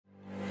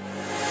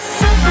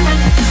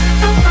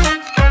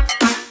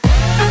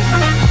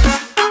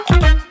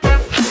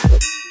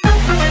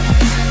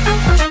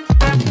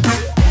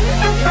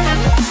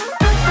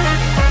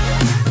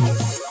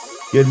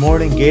Good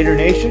morning, Gator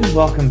Nation.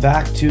 Welcome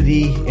back to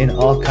the In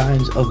All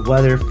Kinds of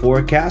Weather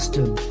forecast.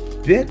 A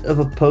bit of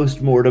a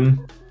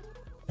post-mortem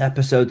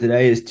episode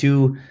today as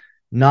two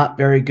not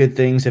very good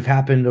things have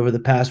happened over the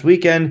past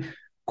weekend. Of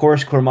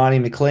course,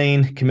 Cormani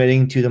McClain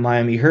committing to the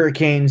Miami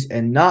Hurricanes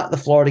and not the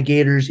Florida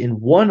Gators in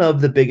one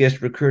of the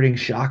biggest recruiting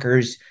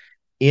shockers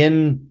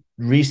in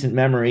recent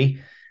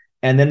memory.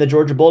 And then the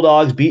Georgia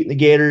Bulldogs beating the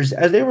Gators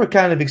as they were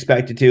kind of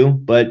expected to,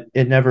 but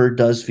it never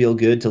does feel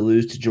good to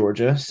lose to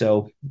Georgia.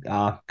 So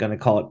going to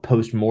call it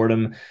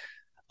post-mortem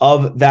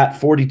of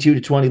that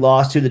 42-20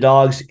 loss to the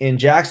Dogs in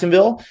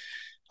Jacksonville.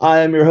 I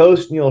am your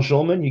host, Neil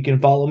Schulman. You can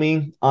follow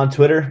me on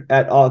Twitter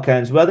at All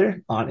Kinds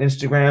Weather, on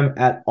Instagram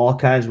at All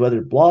Kinds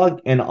Weather Blog,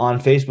 and on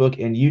Facebook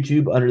and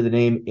YouTube under the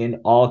name In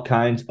All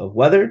Kinds of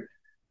Weather.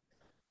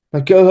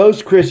 My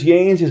co-host, Chris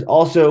Yanes, is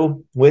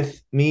also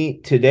with me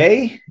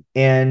today.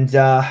 And it's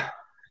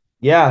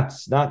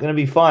not going to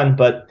be fun,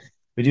 but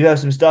we do have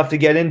some stuff to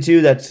get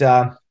into that's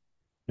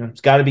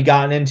it's got to be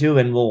gotten into,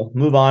 and we'll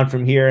move on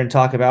from here and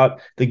talk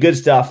about the good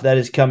stuff that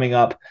is coming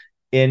up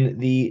in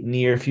the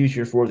near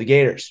future for the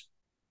Gators.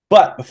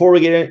 But before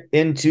we get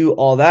into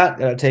all that,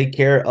 got to take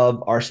care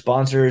of our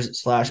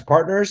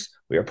sponsors/partners.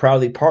 We are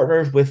proudly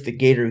partnered with the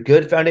Gator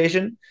Good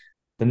Foundation,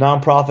 the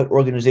nonprofit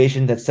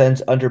organization that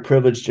sends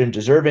underprivileged and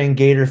deserving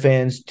Gator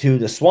fans to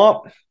the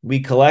swamp. We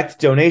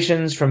collect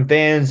donations from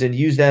fans and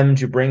use them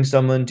to bring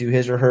someone to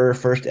his or her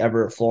first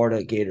ever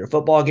Florida Gator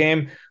football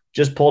game.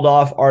 Just pulled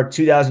off our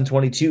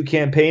 2022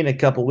 campaign a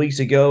couple weeks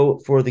ago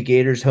for the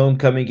Gators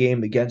homecoming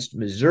game against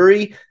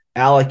Missouri.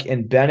 Alec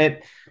and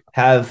Bennett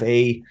have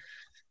a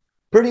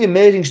pretty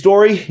amazing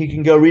story. You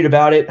can go read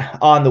about it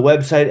on the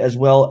website, as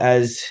well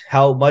as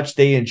how much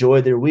they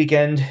enjoyed their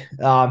weekend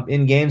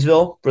in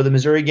Gainesville for the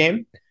Missouri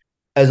game.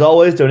 As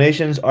always,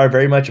 donations are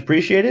very much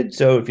appreciated.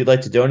 So if you'd like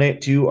to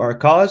donate to our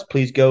cause,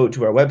 please go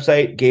to our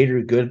website,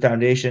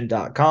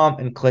 GatorGoodFoundation.com,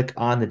 and click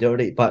on the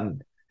donate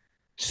button.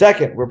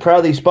 Second, we're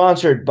proudly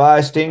sponsored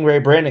by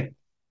Stingray Branding.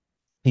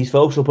 These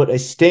folks will put a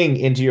sting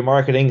into your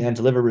marketing and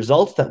deliver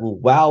results that will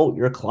wow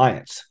your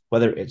clients,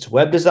 whether it's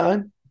web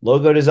design,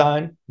 logo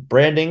design,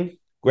 branding,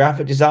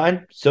 graphic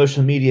design,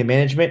 social media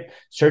management,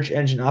 search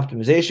engine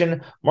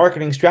optimization,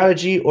 marketing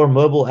strategy, or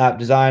mobile app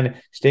design.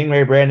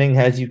 Stingray Branding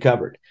has you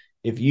covered.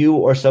 If you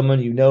or someone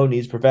you know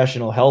needs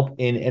professional help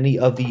in any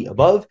of the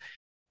above,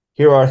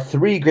 here are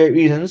 3 great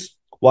reasons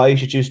why you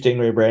should choose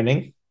Stingray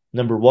Branding.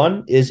 Number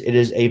 1 is it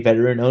is a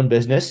veteran-owned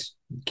business.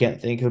 You can't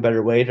think of a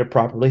better way to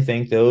properly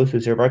thank those who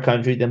serve our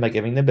country than by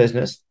giving them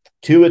business.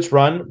 2, it's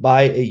run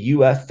by a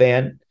UF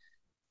fan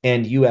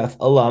and UF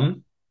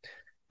alum.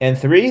 And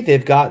 3,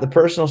 they've got the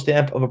personal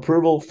stamp of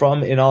approval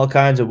from In All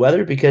Kinds of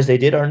Weather because they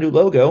did our new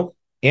logo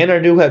and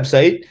our new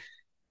website.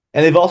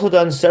 And they've also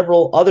done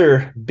several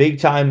other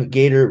big-time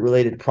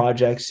Gator-related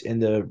projects in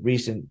the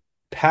recent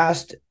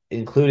past,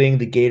 including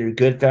the Gator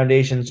Good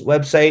Foundation's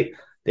website.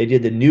 They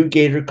did the new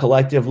Gator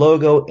Collective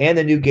logo and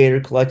the new Gator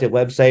Collective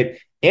website,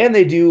 and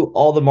they do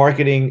all the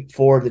marketing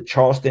for the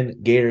Charleston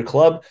Gator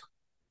Club.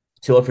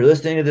 So if you're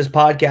listening to this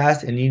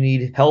podcast and you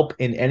need help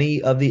in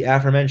any of the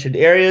aforementioned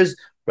areas,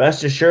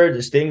 rest assured the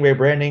Stingray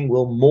Branding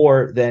will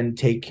more than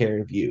take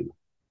care of you.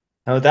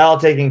 And with that all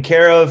taken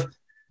care of,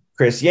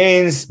 Chris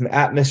Yanes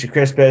at Mr.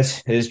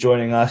 Crispus is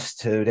joining us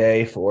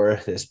today for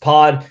this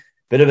pod.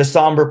 Bit of a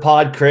somber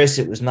pod, Chris.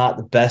 It was not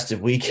the best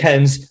of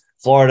weekends.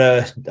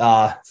 Florida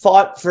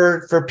fought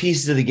for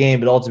pieces of the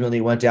game, but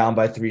ultimately went down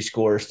by 3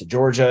 scores to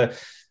Georgia.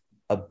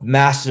 A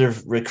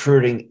massive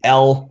recruiting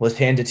L was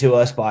handed to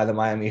us by the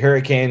Miami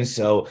Hurricanes.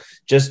 So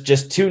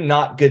just 2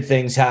 not good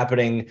things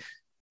happening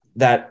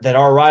that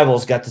our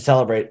rivals got to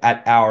celebrate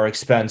at our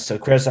expense. So,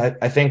 Chris,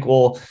 I think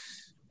we'll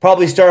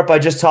probably start by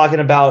just talking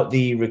about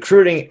the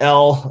recruiting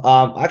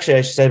L. Actually,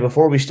 I should say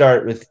before we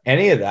start with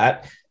any of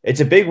that,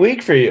 it's a big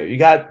week for you. You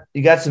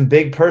got some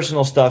big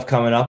personal stuff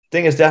coming up. I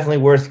think it's definitely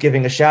worth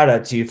giving a shout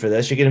out to you for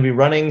this. You're going to be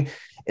running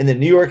in the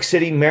New York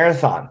City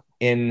Marathon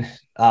in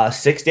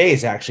 6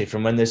 days, actually,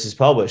 from when this is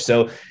published.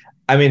 So,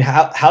 I mean,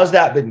 how's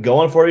that been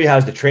going for you?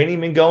 How's the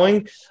training been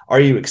going? Are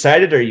you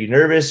excited? Are you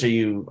nervous? Are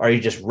you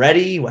just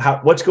ready?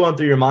 What's going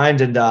through your mind,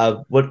 and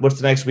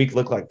what's the next week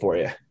look like for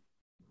you?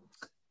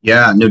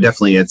 Yeah, no,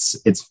 definitely. It's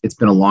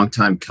been a long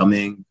time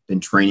coming. Been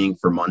training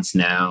for months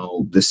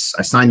now.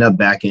 I signed up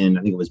back in,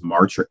 I think it was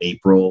March or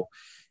April,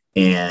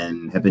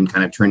 and have been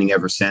kind of training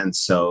ever since.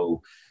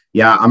 So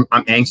yeah,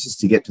 I'm anxious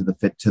to get to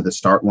the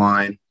start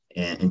line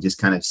and just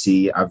kind of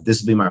see.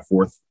 This will be my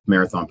 4th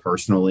marathon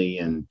personally,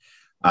 and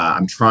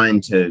I'm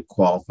trying to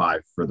qualify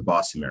for the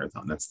Boston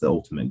Marathon. That's the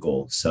ultimate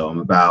goal. So I'm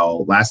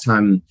about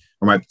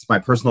my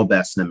personal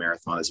best in a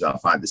marathon is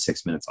about 5 to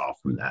 6 minutes off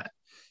from that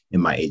in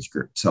my age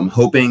group. So I'm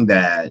hoping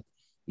that,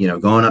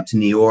 going up to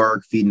New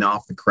York, feeding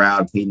off the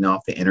crowd, feeding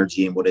off the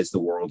energy in what is the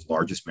world's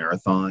largest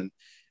marathon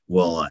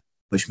will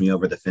push me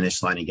over the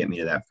finish line and get me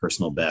to that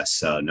personal best.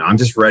 So no, I'm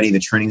just ready. The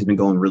training's been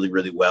going really,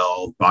 really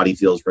well. Body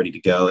feels ready to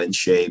go, in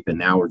shape. And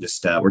now we're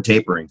just, we're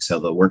tapering. So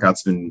the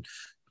workout's been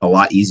a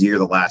lot easier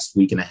the last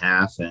week and a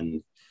half.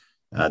 And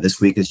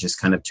this week is just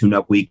kind of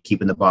tune-up week,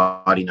 keeping the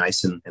body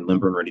nice and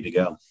limber and ready to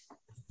go.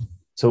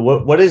 So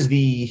what is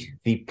the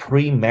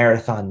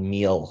pre-marathon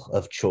meal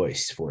of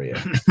choice for you?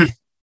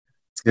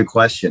 It's a good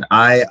question.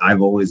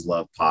 I've always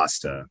loved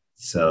pasta. Okay.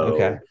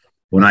 So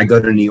when I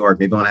go to New York,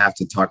 maybe I'm gonna have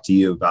to talk to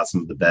you about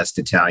some of the best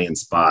Italian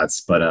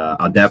spots. But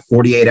I'll def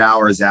 48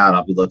 hours out.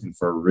 I'll be looking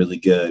for a really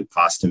good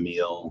pasta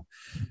meal,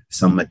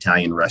 some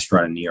Italian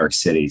restaurant in New York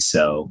City.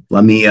 So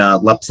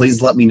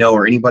please let me know,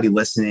 or anybody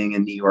listening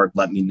in New York,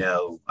 let me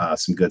know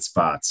some good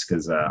spots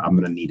because I'm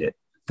gonna need it.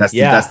 That's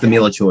Yeah. the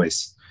meal of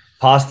choice.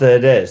 Pasta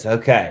it is.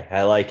 Okay.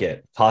 I like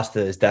it. Pasta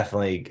is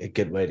definitely a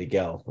good way to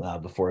go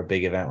before a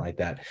big event like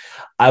that.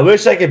 I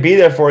wish I could be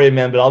there for you,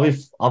 man, but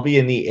I'll be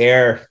in the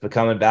air for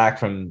coming back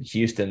from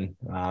Houston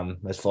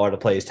as Florida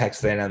plays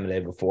Texas A&M the day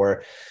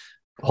before.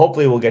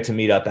 Hopefully we'll get to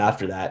meet up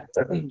after that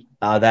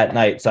that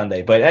night,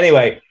 Sunday. But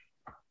anyway,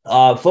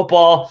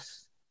 football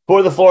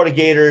for the Florida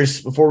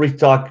Gators. Before we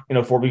talk,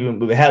 before we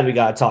move ahead, we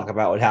got to talk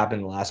about what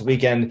happened last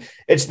weekend.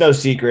 It's no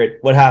secret.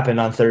 What happened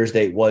on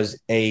Thursday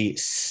was a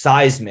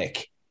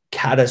seismic,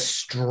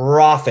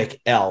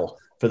 catastrophic L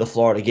for the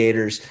Florida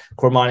Gators.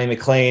 Cormani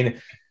McClain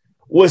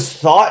was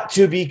thought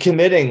to be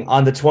committing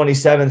on the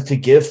 27th to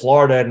give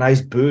Florida a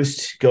nice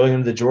boost going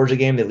into the Georgia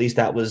game. At least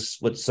that was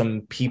what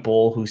some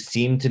people who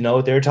seemed to know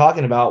what they were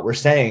talking about were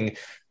saying.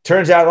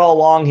 Turns out all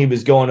along he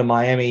was going to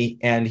Miami,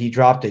 and he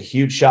dropped a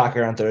huge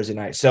shocker on Thursday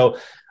night. So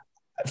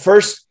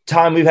first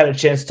time we've had a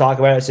chance to talk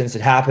about it since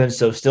it happened.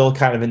 So still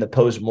kind of in the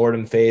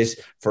post-mortem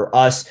phase for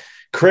us.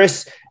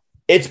 Chris,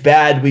 it's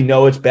bad. We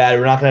know it's bad.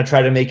 We're not going to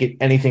try to make it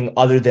anything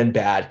other than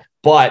bad.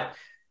 But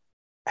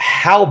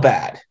how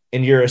bad,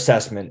 in your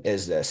assessment,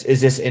 is this?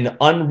 Is this an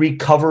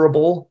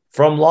unrecoverable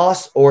from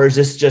loss, or is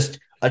this just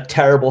a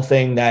terrible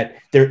thing that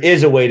there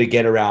is a way to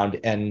get around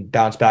and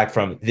bounce back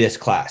from this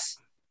class?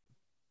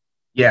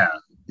 Yeah.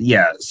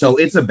 Yeah. So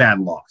it's a bad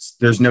loss.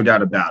 There's no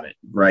doubt about it,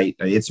 right?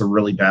 It's a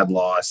really bad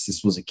loss.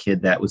 This was a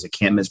kid that was a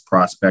can't miss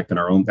prospect in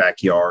our own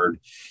backyard,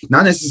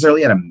 not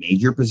necessarily at a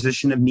major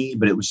position of need,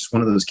 but it was just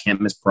one of those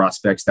can't miss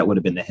prospects that would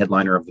have been the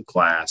headliner of the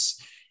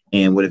class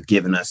and would have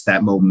given us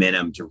that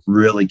momentum to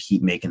really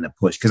keep making the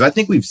push. Because I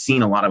think we've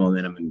seen a lot of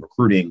momentum in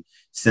recruiting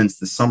since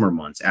the summer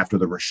months. After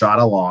the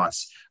Rashada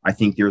loss, I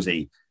think there's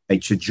a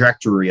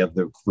trajectory of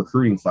the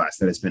recruiting class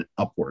that has been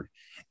upward.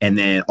 And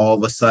then all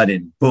of a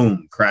sudden,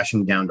 boom,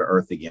 crashing down to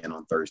earth again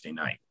on Thursday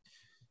night.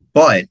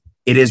 But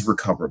it is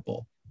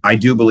recoverable. I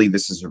do believe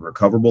this is a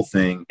recoverable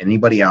thing.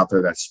 Anybody out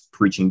there that's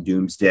preaching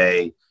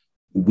doomsday,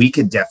 we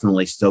could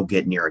definitely still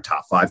get near a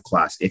top 5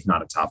 class, if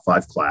not a top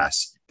 5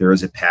 class. There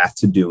is a path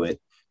to do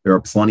it. There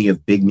are plenty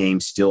of big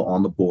names still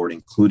on the board,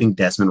 including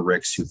Desmond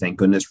Ricks, who, thank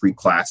goodness,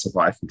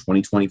 reclassified from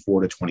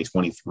 2024 to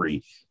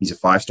 2023. He's a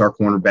 5-star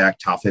cornerback,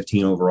 top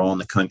 15 overall in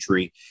the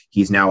country.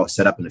 He's now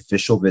set up an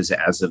official visit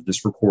as of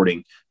this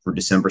recording for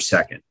December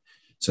 2nd.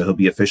 So he'll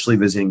be officially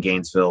visiting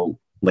Gainesville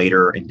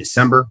later in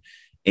December.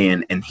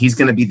 And he's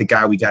going to be the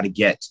guy we got to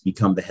get to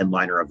become the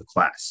headliner of the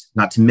class.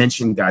 Not to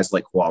mention guys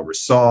like Kowal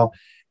Rasal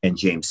and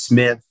James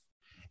Smith.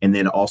 And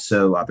then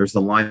also there's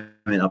the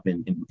lineman up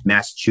in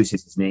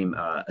Massachusetts. His name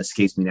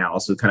escapes me now.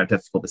 Also kind of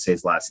difficult to say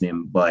his last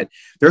name, but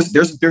there's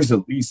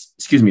at least,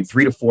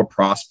 3 to 4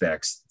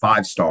 prospects,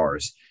 5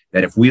 stars,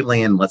 that if we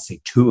land, let's say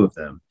 2 of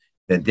them,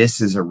 that this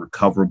is a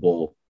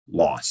recoverable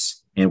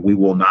loss. And we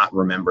will not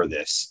remember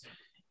this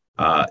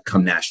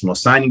come National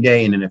Signing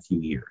Day and in a few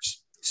years.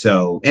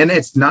 So, and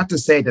it's not to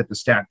say that the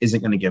staff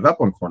isn't going to give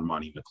up on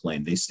Cormani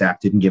McClain. The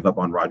staff didn't give up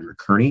on Roger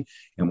Kearney,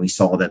 and we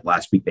saw that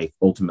last week they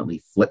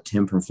ultimately flipped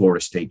him from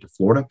Florida State to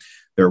Florida.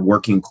 They're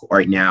working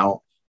right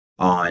now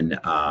on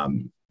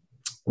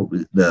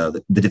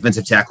the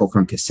defensive tackle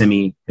from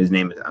Kissimmee. His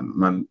name is,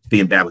 I'm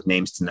being bad with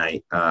names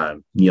tonight.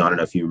 Neil, I don't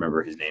know if you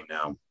remember his name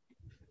now,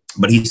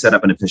 but he set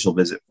up an official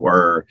visit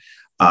for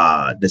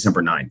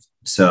December 9th.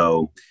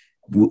 So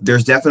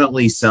there's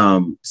definitely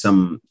some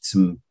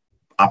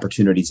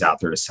opportunities out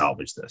there to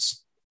salvage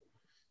this.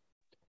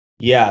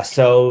 Yeah,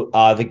 so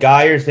the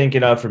guy you're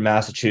thinking of from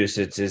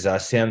Massachusetts is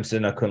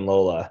Samson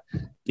Akunlola,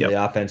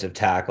 the offensive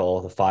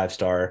tackle, the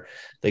 5-star.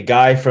 The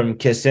guy from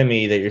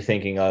Kissimmee that you're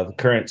thinking of,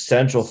 current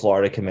Central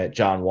Florida commit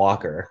John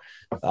Walker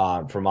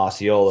from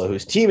Osceola,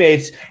 who's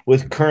teammates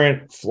with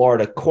current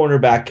Florida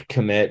cornerback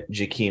commit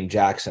Jakeem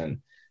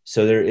Jackson.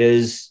 So there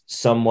is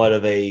somewhat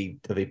of a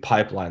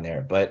pipeline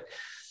there, but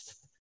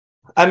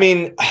I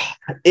mean,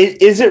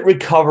 is it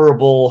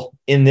recoverable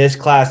in this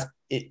class?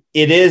 It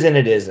is and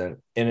it isn't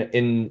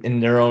in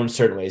their own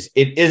certain ways.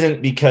 It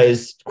isn't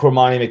because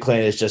Cormani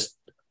McClain is just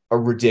a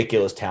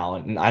ridiculous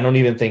talent, and I don't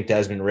even think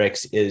Desmond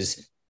Ricks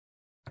is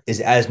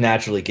as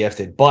naturally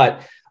gifted.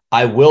 But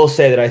I will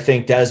say that I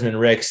think Desmond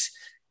Ricks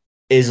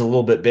is a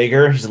little bit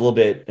bigger. He's a little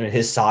bit,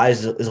 his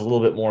size is a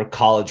little bit more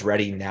college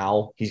ready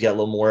now. He's got a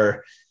little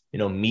more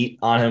meat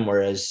on him,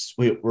 whereas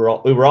we were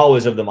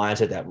always of the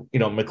mindset that,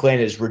 McClain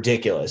is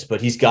ridiculous,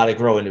 but he's got to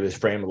grow into his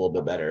frame a little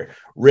bit better.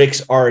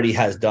 Ricks already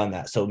has done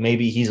that. So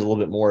maybe he's a little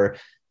bit more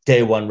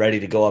day one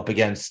ready to go up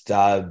against,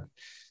 the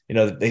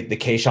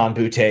Keishon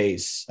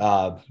Bouttes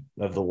of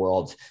the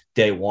world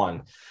day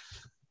one.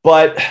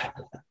 But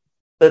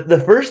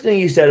the first thing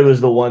you said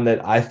was the one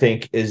that I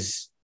think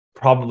is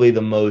probably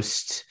the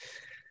most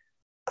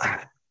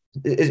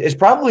it's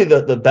probably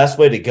the best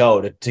way to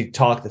go to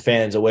talk the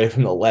fans away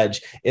from the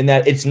ledge, in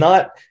that it's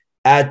not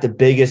at the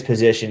biggest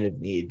position of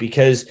need,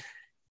 because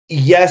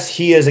yes,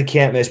 he is a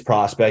can't miss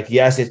prospect.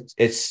 Yes,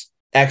 it's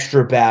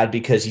extra bad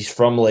because he's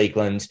from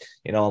Lakeland.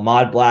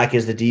 Ahmad Black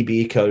is the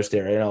DB coach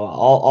there.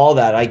 All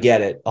that, I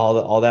get it.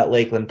 All that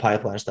Lakeland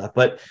pipeline stuff.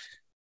 But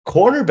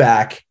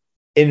cornerback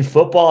in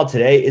football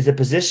today is a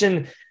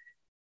position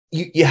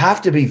you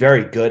have to be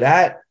very good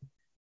at.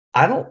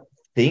 I don't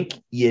think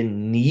you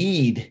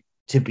need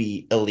to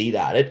be elite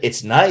at it.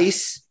 It's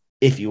nice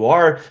if you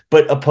are,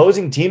 but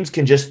opposing teams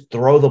can just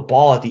throw the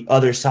ball at the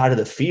other side of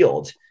the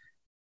field,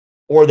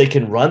 or they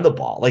can run the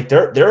ball. Like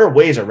there are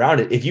ways around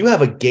it. If you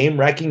have a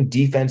game-wrecking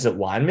defensive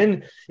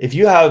lineman, if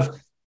you have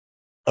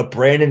a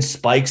Brandon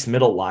Spikes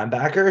middle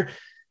linebacker,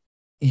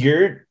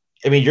 your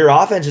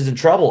offense is in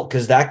trouble,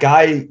 because that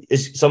guy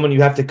is someone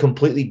you have to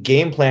completely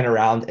game plan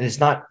around, and it's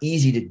not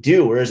easy to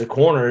do. Whereas a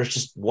corner is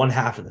just one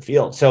half of the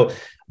field. So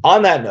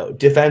on that note,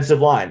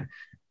 defensive line,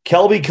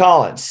 Kelby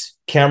Collins,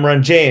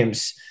 Cameron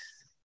James,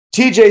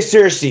 TJ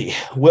Searcy,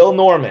 Will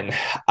Norman,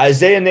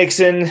 Isaiah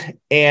Nixon,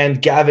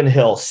 and Gavin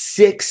Hill,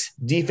 6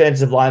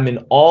 defensive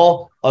linemen,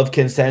 all of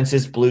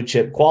consensus blue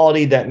chip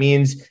quality. That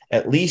means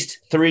at least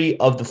 3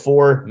 of the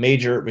 4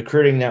 major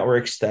recruiting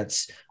networks.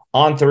 That's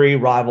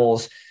On3,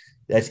 Rivals,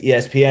 that's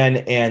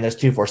ESPN, and that's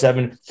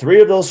 247.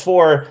 3 of those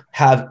 4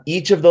 have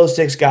each of those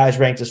 6 guys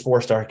ranked as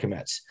 4-star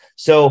commits.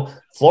 So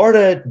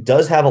Florida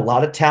does have a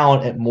lot of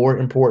talent at more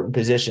important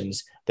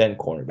positions than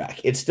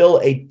cornerback. It's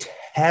still a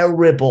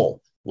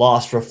terrible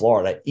loss for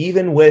Florida,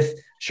 even with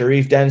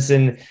Sharif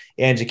Denson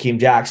and Jakeem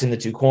Jackson, the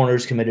 2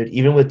 corners, committed,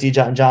 even with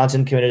Dijon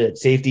Johnson committed at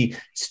safety.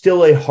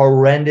 Still a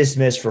horrendous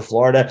miss for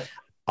Florida.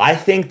 I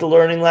think the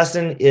learning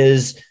lesson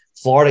is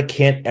Florida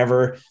can't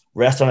ever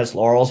rest on its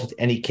laurels with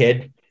any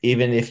kid.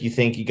 Even if you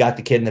think you got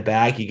the kid in the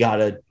bag, you got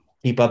to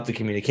keep up the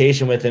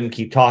communication with him,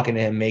 keep talking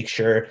to him, make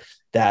sure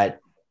that,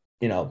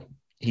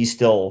 he's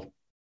still,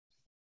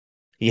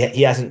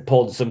 he hasn't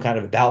pulled some kind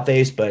of about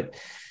face, but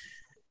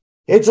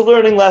it's a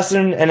learning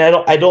lesson. And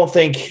I don't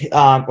think,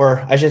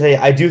 or I should say,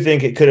 I do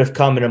think it could have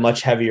come at a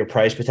much heavier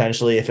price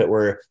potentially if it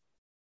were,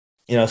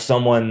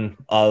 someone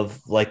of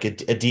like a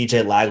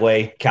DJ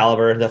Lagway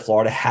caliber that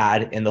Florida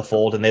had in the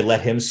fold, and they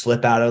let him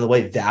slip out of the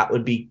way. That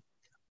would be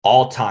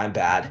all time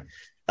bad.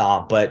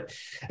 But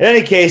in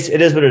any case,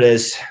 it is what it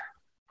is.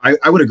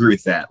 I would agree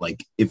with that.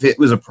 Like if it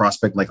was a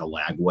prospect like a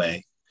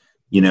Lagway,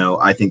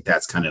 I think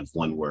that's kind of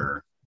one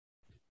where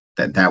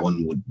that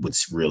one would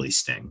really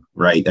sting,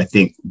 right? I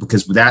think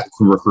because that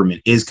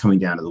recruitment is coming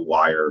down to the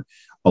wire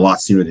a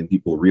lot sooner than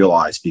people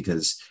realize,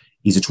 because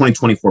he's a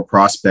 2024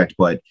 prospect,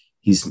 but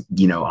he's,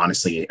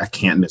 honestly, a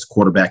can't miss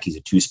quarterback. He's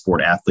a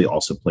 2-sport athlete,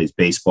 also plays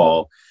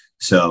baseball.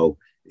 So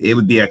it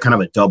would be a kind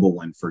of a double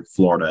win for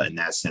Florida in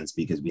that sense,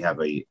 because we have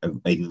a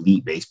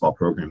elite baseball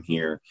program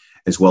here,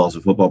 as well as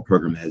a football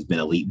program that has been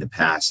elite in the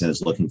past and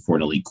is looking for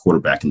an elite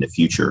quarterback in the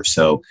future.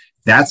 So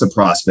that's a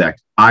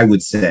prospect I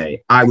would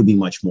say I would be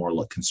much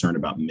more concerned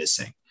about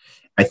missing.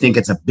 I think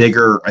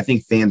I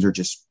think fans are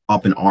just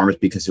up in arms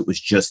because it was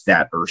just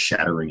that earth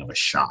shattering of a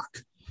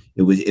shock.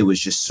 It was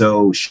just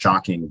so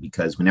shocking,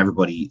 because when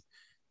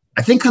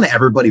I think kind of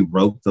everybody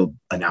wrote the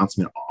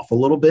announcement off a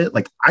little bit.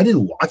 Like I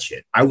didn't watch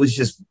it. I was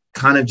just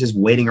kind of just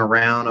waiting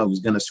around. I was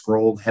going to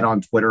scroll head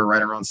on Twitter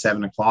right around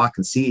 7:00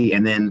 and see.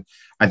 And then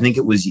I think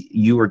it was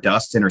you or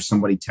Dustin or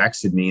somebody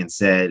texted me and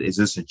said, "Is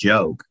this a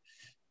joke?"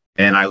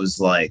 And I was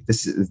like,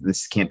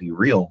 this can't be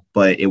real,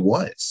 but it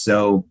was.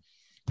 So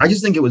I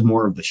just think it was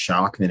more of the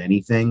shock than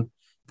anything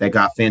that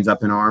got fans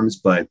up in arms.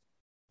 But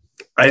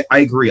I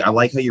agree. I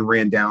like how you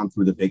ran down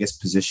through the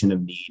biggest position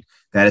of need.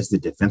 That is the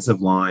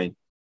defensive line.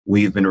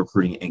 We've been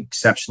recruiting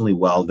exceptionally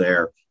well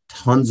there.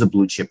 Tons of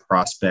blue chip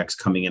prospects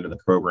coming into the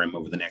program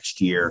over the next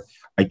year.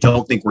 I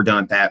don't think we're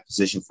done at that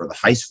position for the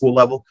high school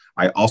level.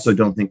 I also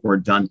don't think we're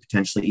done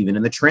potentially even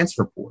in the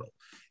transfer portal.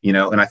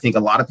 And I think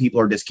a lot of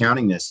people are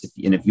discounting this.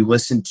 If you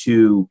listen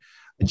to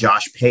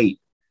Josh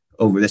Pate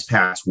over this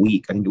past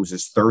week, I think it was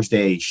his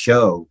Thursday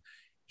show,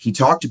 he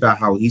talked about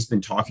how he's been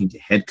talking to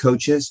head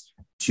coaches,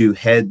 to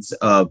heads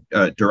of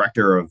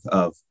director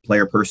of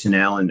player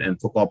personnel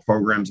and football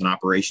programs and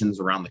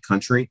operations around the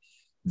country.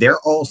 They're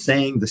all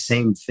saying the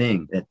same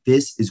thing, that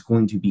this is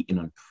going to be an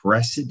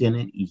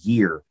unprecedented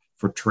year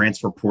for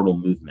transfer portal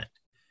movement.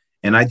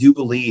 And I do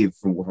believe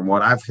from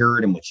what I've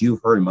heard and what you've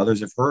heard and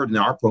others have heard in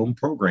our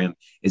program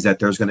is that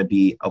there's going to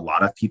be a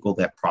lot of people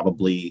that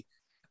probably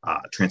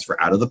transfer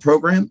out of the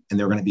program. And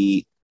there are going to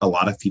be a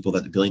lot of people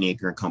that the Billy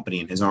Napier and company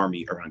and his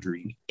army are going to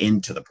bring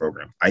into the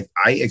program. I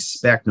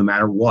expect no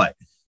matter what,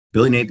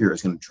 Billy Napier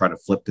is going to try to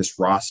flip this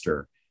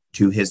roster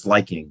to his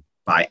liking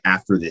by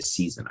after this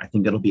season. I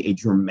think it'll be a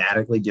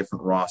dramatically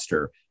different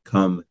roster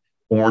come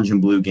orange and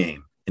blue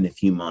game in a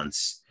few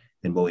months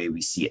than the way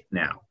we see it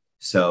now.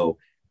 So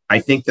I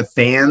think the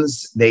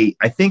fans,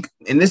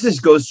 and this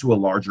goes to a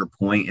larger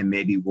point, and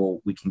maybe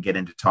we can get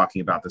into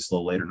talking about this a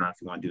little later, not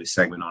if you want to do a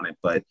segment on it,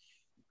 but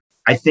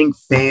I think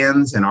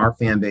fans and our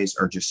fan base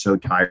are just so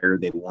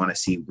tired. They want to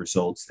see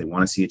results. They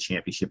want to see a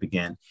championship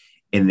again.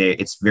 and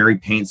it's very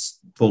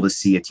painful to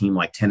see a team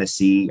like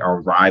Tennessee,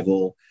 our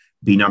rival,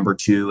 be number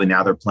 2, and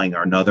now they're playing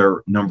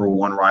another number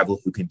 1 rival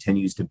who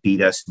continues to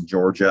beat us in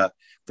Georgia.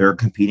 They're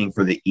competing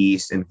for the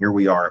East, and here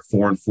we are at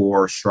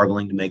 4-4,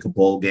 struggling to make a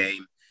bowl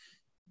game.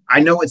 I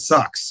know it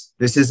sucks.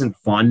 This isn't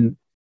fun.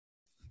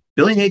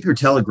 Billy Napier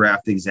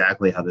telegraphed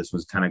exactly how this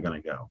was kind of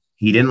going to go.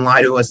 He didn't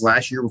lie to us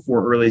last year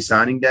before early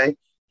signing day.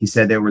 He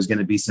said there was going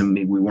to be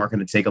we weren't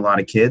going to take a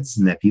lot of kids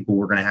and that people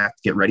were going to have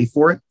to get ready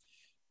for it.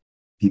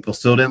 People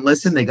still didn't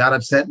listen. They got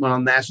upset when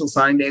on National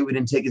Signing Day we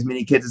didn't take as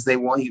many kids as they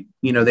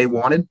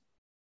wanted.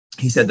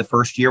 He said the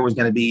first year was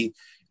going to be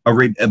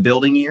a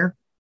building year.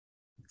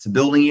 It's a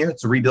building year.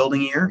 It's a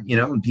rebuilding year,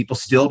 and people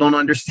still don't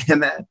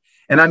understand that.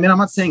 And I mean, I'm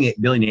not saying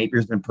Billy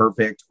Napier's been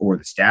perfect or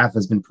the staff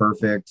has been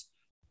perfect,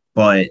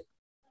 but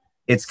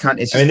it's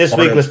just, this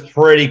week was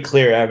pretty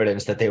clear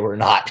evidence that they were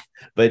not.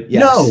 But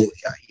yes. No,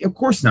 of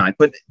course not.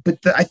 But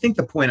I think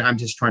the point I'm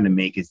just trying to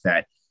make is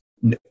that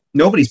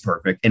nobody's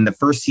perfect, and the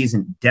first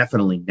season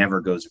definitely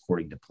never goes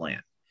according to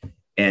plan.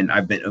 And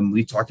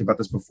we've talked about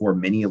this before.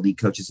 Many elite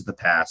coaches of the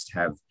past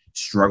have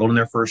struggled in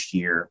their first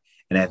year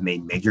and have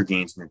made major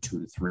gains in their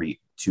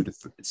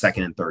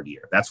second and third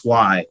year. That's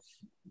why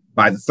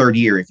by the third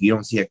year, if you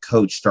don't see a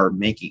coach start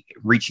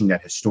reaching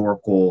that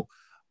historical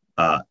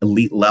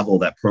elite level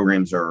that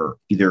programs are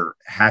either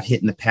have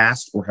hit in the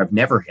past or have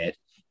never hit,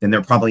 then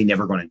they're probably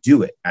never going to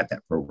do it at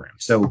that program.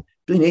 So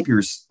Billy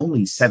Napier's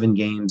only 8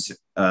 games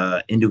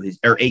into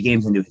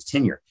his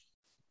tenure.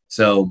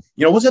 So,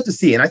 we'll just have to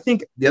see. And I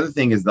think the other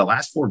thing is the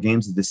last 4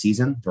 games of the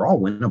season, they're all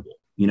winnable.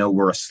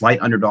 We're a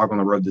slight underdog on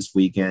the road this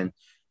weekend.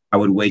 I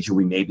would wager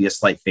we may be a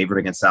slight favorite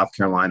against South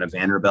Carolina,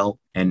 Vanderbilt,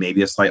 and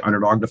maybe a slight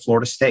underdog to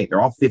Florida State.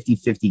 They're all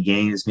 50-50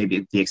 games, maybe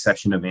with the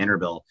exception of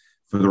Vanderbilt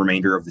for the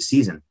remainder of the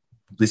season.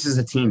 This is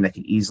a team that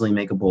can easily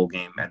make a bowl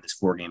game at this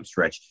 4-game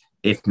stretch,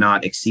 if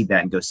not exceed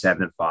that and go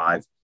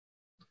 7-5.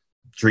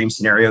 Dream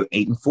scenario,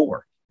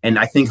 8-4. And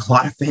I think a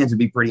lot of fans would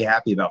be pretty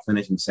happy about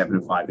finishing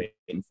 7-5,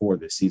 8-4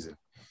 this season.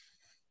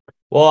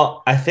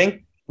 Well, I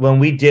think when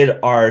we did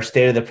our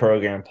State of the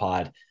Program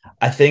pod,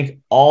 I think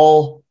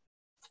all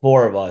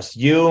 4 of us,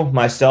 you,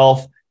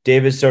 myself,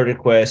 David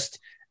Soderquist,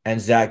 and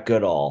Zach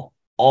Goodall,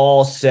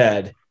 all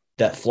said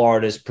that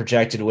Florida's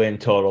projected win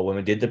total when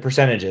we did the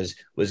percentages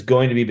was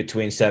going to be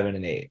between 7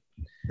 and 8.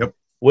 Yep.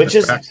 Which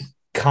is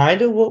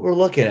kind of what we're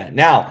looking at.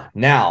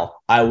 Now,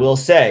 I will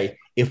say,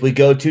 if we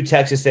go to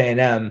Texas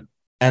A&M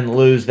and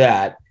lose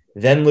that,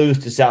 then lose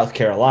to South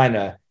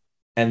Carolina,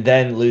 and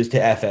then lose to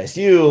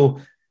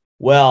FSU,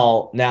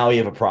 well, now we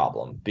have a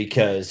problem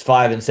because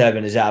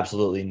 5-7 is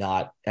absolutely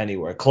not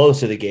anywhere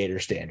close to the Gator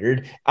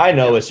standard. I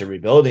know it's a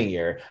rebuilding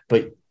year,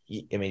 but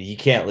I mean, you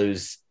can't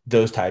lose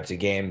those types of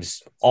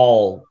games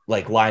all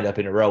like lined up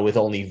in a row with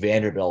only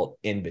Vanderbilt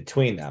in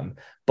between them.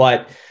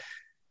 But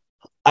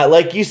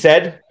like you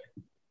said,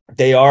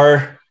 they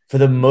are, for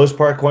the most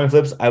part, coin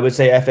flips. I would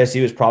say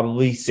FSU is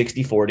probably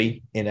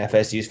 60-40 in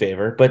FSU's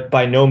favor, but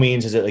by no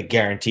means is it a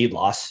guaranteed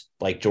loss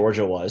like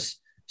Georgia was.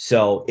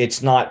 So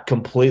it's not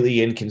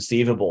completely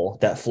inconceivable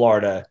that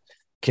Florida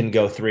can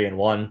go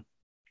 3-1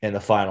 in the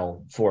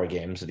final 4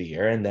 games of the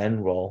year. And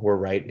then, we're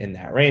right in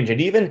that range.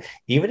 And even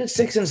at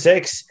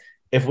 6-6,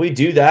 if we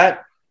do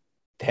that,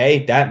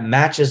 hey, that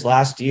matches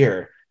last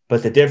year.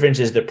 But the difference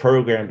is the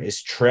program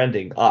is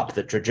trending up.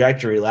 The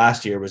trajectory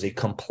last year was a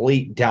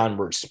complete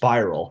downward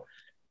spiral.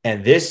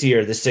 And this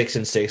year, the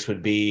 6-6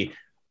 would be,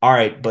 all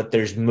right, but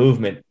there's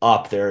movement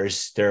up. There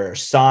are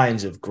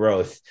signs of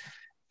growth,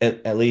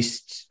 at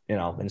least,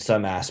 in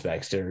some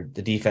aspects. The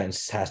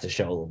defense has to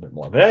show a little bit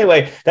more. But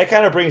anyway, that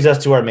kind of brings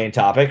us to our main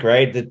topic,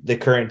 right? The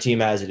current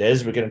team as it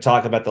is. We're going to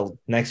talk about the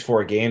next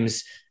 4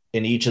 games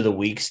in each of the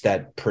weeks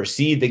that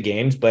precede the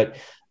games, but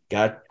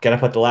got to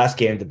put the last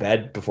game to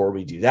bed before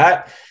we do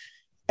that.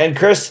 And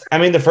Chris, I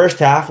mean, the first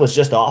half was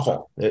just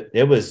awful.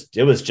 It was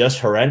just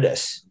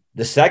horrendous.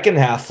 The second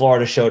half,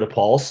 Florida showed a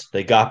pulse.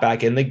 They got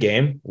back in the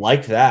game,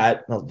 liked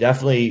that.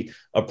 Definitely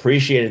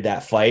appreciated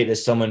that fight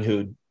as someone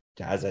who,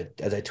 as I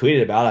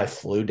tweeted about, I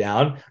flew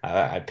down.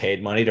 I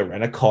paid money to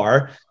rent a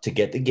car to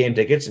get the game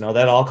tickets.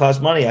 That all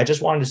costs money. I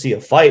just wanted to see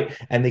a fight,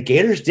 and the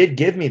Gators did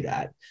give me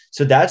that.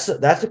 So that's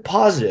a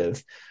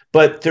positive.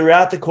 But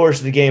throughout the course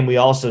of the game, we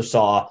also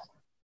saw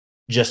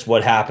just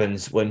what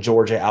happens when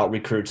Georgia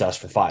out-recruits us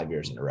for 5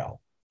 years in a row.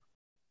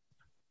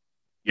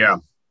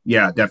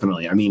 Yeah,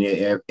 definitely. I mean,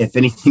 if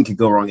anything could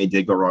go wrong, it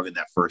did go wrong in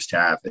that first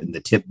half. And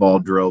the tip ball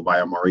drill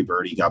by Amari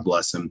Burney, God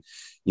bless him.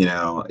 He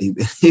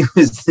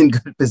was in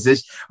good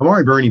position.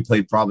 Amari Burney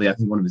played probably, I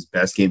think, one of his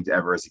best games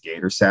ever as a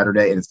Gator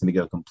Saturday, and it's going to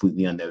go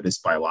completely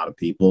unnoticed by a lot of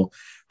people.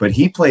 But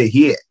he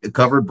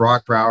covered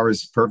Brock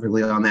Bowers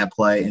perfectly on that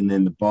play, and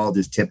then the ball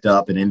just tipped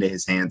up and into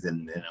his hands,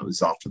 and it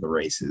was off to the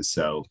races.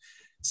 So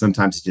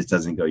sometimes it just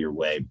doesn't go your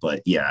way.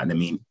 But, yeah, I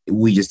mean,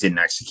 we just didn't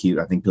execute.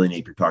 I think Billy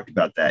Napier talked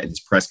about that in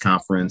his press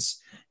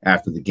conference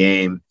after the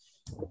game.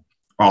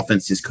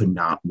 Offense just could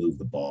not move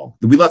the ball.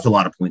 We left a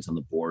lot of points on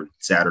the board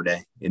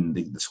Saturday, and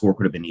the score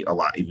could have been a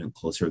lot even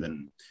closer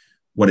than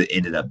what it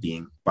ended up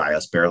being by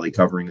us barely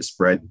covering the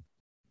spread.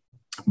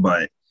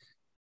 But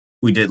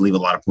We did leave a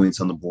lot of points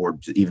on the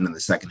board, even in the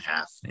second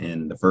half.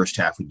 In the first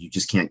half, you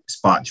just can't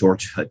spot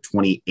Georgia a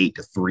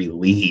 28-3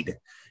 lead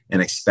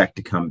and expect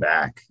to come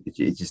back.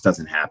 It just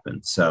doesn't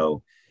happen.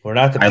 So we're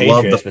not the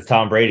Patriots with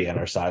Tom Brady on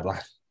our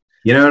sideline.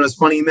 You know, and it's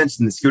funny you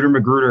mentioned the Scooter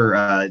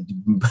Magruder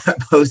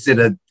posted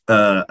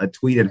a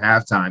tweet at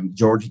halftime.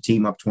 Georgia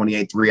team up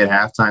 28-3 at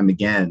halftime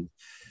again.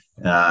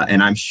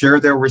 And I'm sure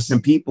there were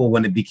some people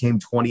when it became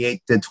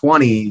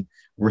 28-20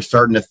 were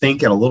starting to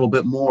think it a little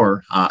bit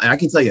more. And I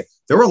can tell you,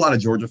 there were a lot of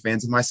Georgia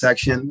fans in my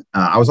section.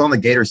 I was on the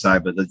Gator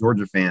side, but the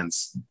Georgia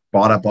fans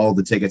bought up all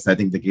the tickets I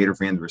think the Gator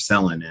fans were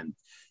selling, and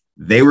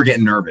they were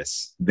getting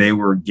nervous. They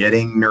were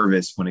getting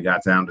nervous when it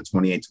got down to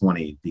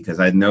 28-20, because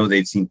I know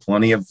they've seen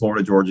plenty of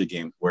Florida-Georgia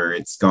games where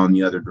it's gone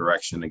the other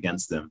direction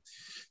against them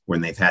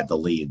when they've had the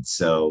lead.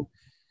 So,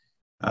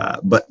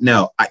 but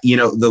no,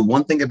 the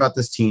one thing about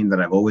this team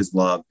that I've always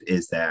loved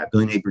is that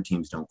Billy Napier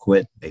teams don't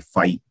quit. They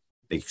fight.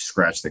 They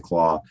scratch the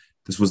claw.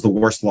 This was the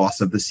worst loss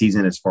of the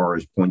season as far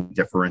as point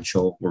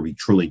differential, where we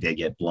truly did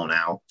get blown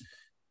out.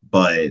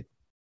 But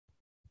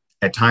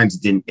at times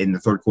it didn't, in the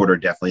third quarter,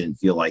 definitely didn't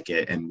feel like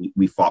it. And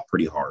we fought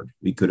pretty hard.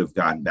 We could have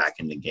gotten back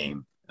in the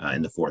game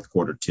in the fourth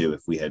quarter too,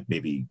 if we had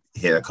maybe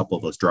hit a couple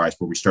of those drives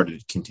where we started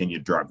to continue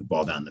to drive the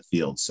ball down the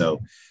field. So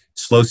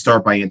slow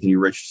start by Anthony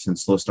Richardson,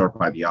 slow start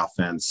by the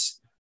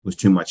offense was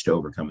too much to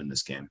overcome in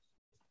this game.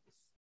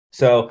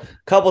 So a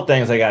couple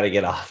things I got to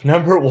get off.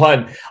 Number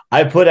one,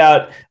 I put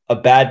out a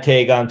bad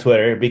take on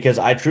Twitter because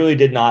I truly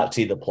did not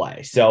see the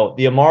play. So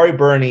the Amari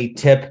Burney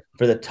tip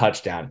for the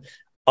touchdown.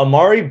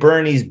 Amari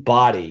Burney's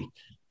body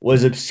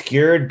was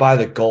obscured by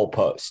the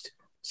goalpost.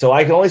 So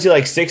I can only see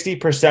like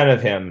 60%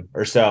 of him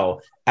or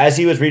so as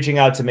he was reaching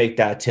out to make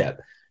that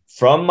tip.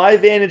 From my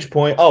vantage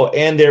point,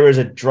 and there was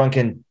a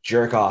drunken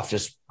jerk off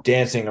just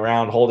dancing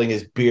around, holding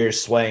his beer,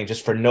 swaying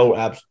just for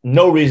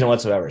no reason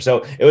whatsoever.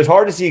 So it was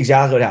hard to see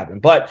exactly what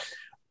happened. But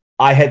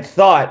I had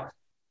thought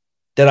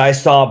that I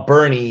saw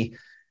Burney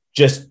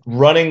just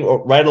running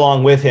right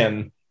along with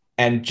him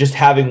and just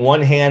having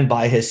one hand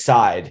by his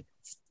side,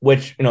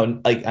 which,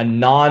 like a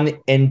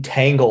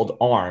non-entangled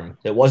arm.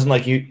 It wasn't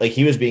like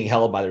he was being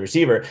held by the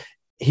receiver.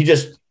 He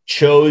just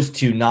chose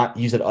to not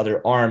use that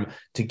other arm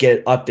to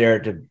get up there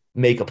to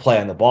make a play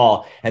on the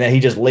ball. And then he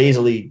just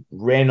lazily,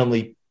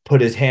 randomly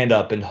put his hand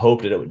up and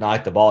hoped that it would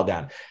knock the ball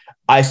down.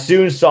 I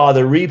soon saw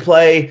the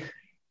replay.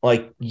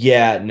 Like,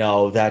 yeah,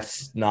 no,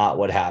 that's not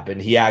what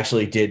happened. He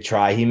actually did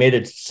try. He made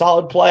a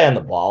solid play on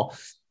the ball.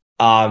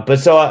 But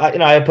so,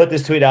 I put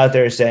this tweet out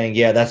there saying,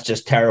 yeah, that's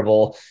just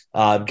terrible.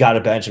 Got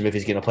to bench him if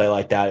he's going to play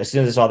like that. As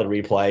soon as I saw the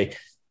replay,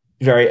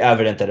 very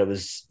evident that it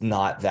was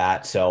not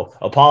that. So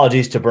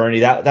apologies to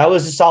Burney. That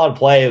was a solid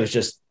play. It was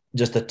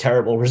just a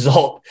terrible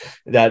result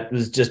that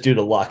was just due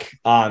to luck.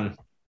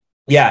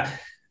 Yeah.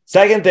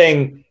 Second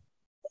thing,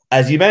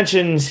 as you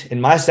mentioned in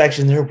my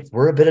section, there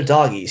were a bit of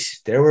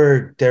doggies. There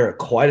were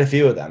quite a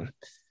few of them.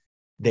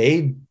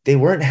 They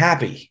weren't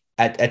happy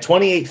at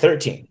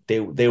 28-13.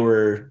 They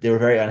were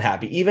very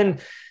unhappy.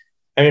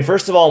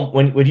 First of all,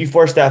 when you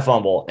force that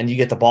fumble and you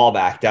get the ball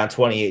back down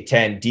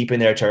 28-10 deep in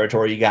their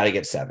territory, you got to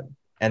get 7.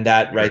 And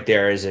that right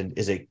there is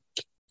a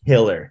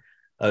killer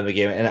of a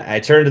game. And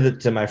I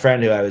turned to my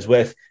friend who I was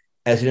with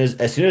as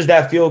soon as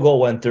that field goal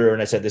went through,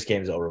 and I said, "This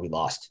game's over. We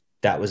lost."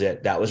 That was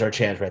it. That was our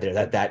chance right there.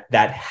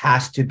 That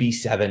has to be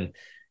 7,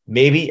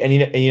 maybe.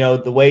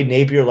 And the way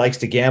Napier likes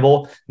to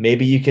gamble,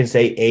 maybe you can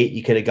say 8.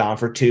 You could have gone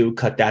for 2,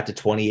 cut that to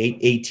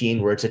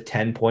 28-18, where it's a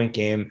 10-point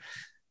game.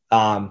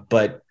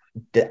 But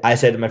I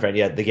said to my friend,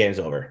 "Yeah, the game's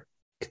over.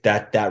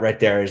 That right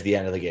there is the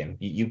end of the game.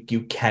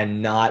 You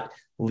cannot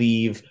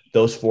leave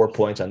those 4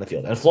 points on the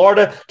field." And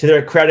Florida, to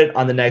their credit,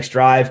 on the next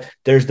drive,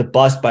 there's the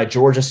bust by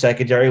Georgia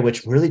secondary,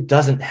 which really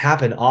doesn't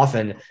happen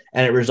often,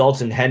 and it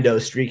results in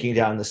Hendo streaking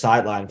down the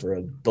sideline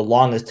for the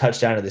longest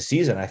touchdown of the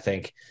season, I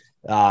think,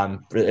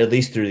 at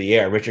least through the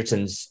air.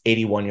 Richardson's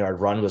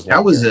 81-yard run was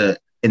longer.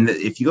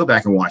 If you go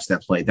back and watch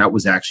that play, that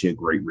was actually a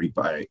great read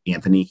by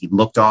Anthony. He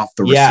looked off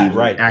the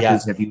receiver, acted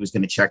as if he was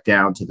going to check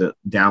down to the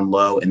down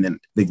low, and then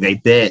they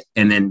bit,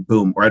 and then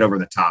boom, right over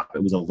the top.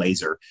 It was a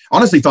laser.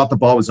 Honestly, thought the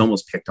ball was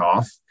almost picked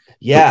off.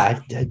 Yeah,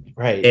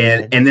 right.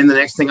 And then the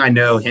next thing I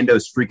know,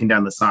 Hendo's freaking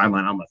down the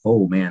sideline. I'm like,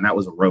 oh man, that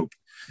was a rope,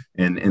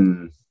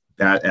 and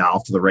that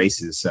off to the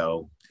races.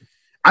 So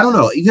I don't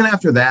know. Even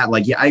after that,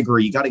 I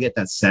agree. You got to get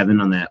that 7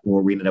 on that,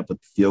 or we ended up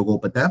with the field goal.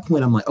 But at that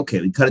point, I'm like,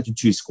 okay, we cut it to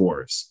 2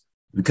 scores.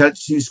 We cut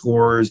 2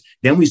 scores.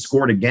 Then we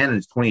scored again, and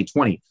it's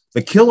 2020.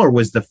 The killer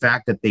was the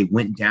fact that they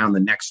went down the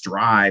next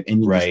drive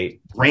and just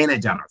ran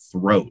it down our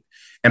throat.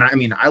 And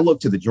I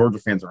look to the Georgia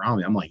fans around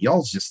me. I'm like,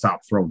 y'all just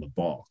stop throwing the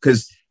ball.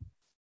 Because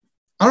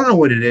I don't know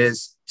what it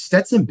is.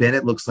 Stetson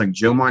Bennett looks like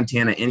Joe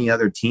Montana, any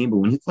other team. But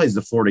when he plays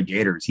the Florida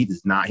Gators, he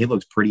does not. He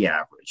looks pretty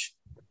average.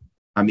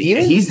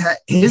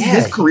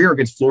 His career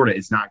against Florida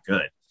is not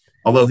good.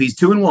 Although he's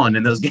 2-1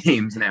 in those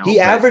games now. He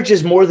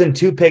averages more than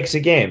 2 picks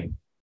a game.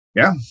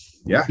 Yeah.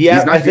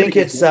 I think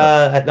it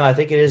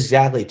is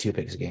exactly 2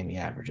 picks a game he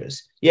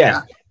averages.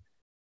 Yeah.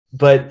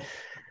 But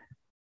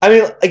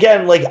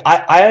again,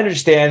 I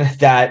understand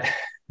that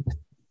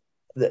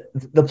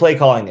the play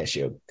calling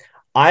issue.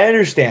 I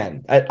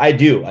understand. I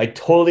do. I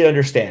totally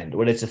understand.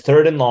 When it's a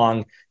third and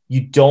long,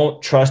 you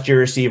don't trust your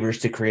receivers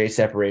to create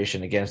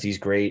separation against these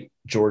great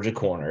Georgia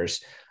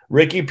corners.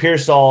 Ricky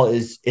Pearsall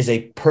is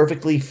a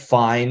perfectly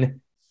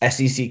fine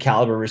SEC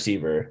caliber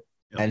receiver,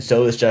 and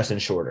so is Justin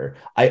Shorter.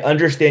 I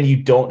understand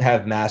you don't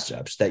have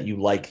matchups that you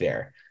like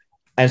there.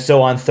 And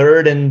so on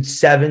 3rd and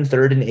 7,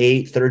 3rd and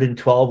 8, 3rd and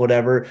 12,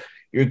 whatever,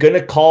 you're going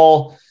to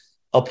call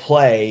a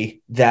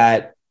play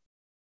that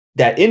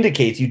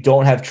indicates you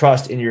don't have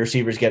trust in your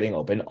receivers getting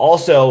open.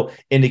 Also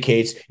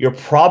indicates you're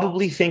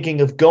probably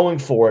thinking of going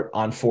for it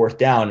on 4th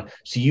down.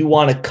 So you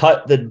want to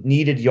cut the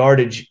needed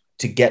yardage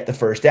to get the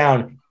first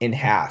down in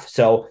half.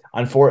 So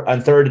on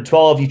 3rd and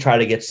 12, you try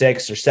to get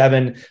 6 or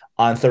 7.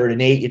 On 3rd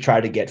and 8, you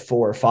try to get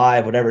 4 or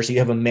 5, whatever. So you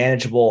have a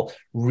manageable,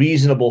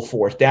 reasonable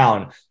 4th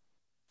down.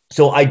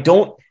 So I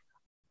don't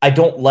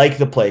like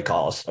the play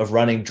calls of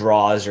running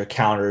draws or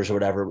counters or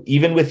whatever,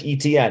 even with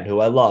ETN, who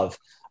I love.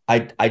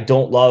 I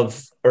don't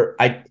love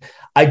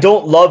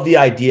the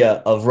idea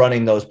of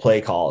running those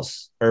play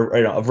calls or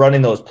of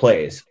running those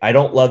plays. I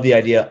don't love the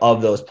idea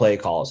of those play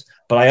calls,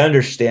 but I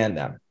understand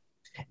them.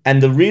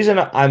 And the reason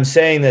I'm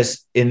saying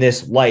this in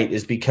this light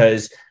is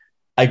because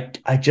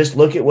I just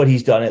look at what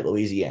he's done at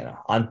Louisiana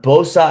on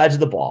both sides of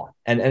the ball.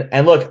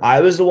 And look,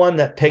 I was the one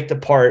that picked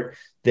apart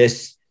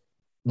this.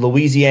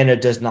 Louisiana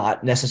does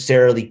not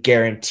necessarily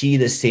guarantee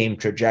the same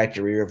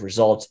trajectory of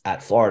results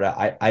at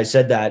Florida. I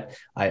said that.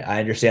 I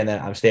understand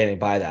that. I'm standing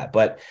by that.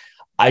 But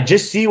I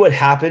just see what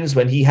happens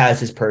when he has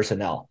his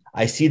personnel.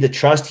 I see the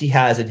trust he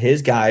has in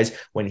his guys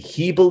when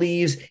he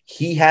believes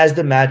he has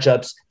the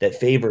matchups that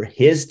favor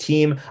his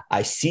team.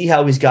 I see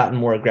how he's gotten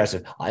more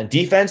aggressive. On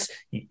defense,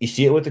 you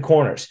see it with the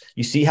corners.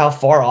 You see how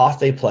far off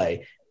they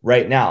play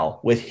right now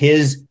with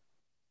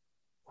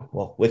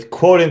with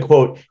quote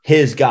unquote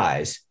his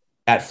guys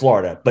at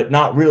Florida, but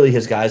not really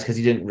his guys because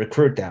he didn't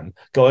recruit them,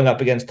 going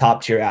up against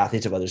top tier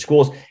athletes of other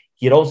schools.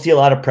 You don't see a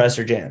lot of press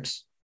or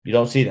jams. You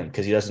don't see them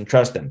because he doesn't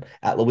trust them.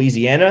 At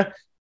Louisiana,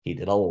 he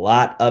did a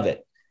lot of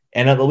it.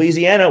 And at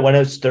Louisiana, when it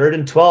was 3rd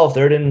and 12,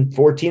 3rd and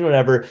 14,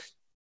 whatever,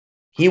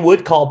 he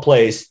would call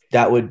plays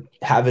that would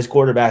have his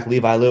quarterback,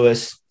 Levi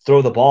Lewis,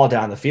 throw the ball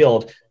down the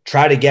field,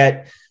 try to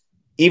get,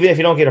 even if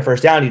you don't get a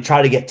first down, you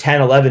try to get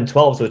 10, 11,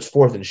 12, so it's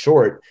 4th and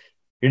short.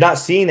 You're not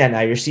seeing that now.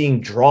 You're seeing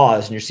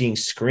draws and you're seeing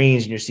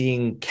screens and you're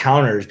seeing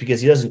counters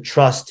because he doesn't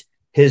trust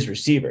his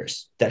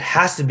receivers. That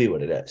has to be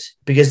what it is.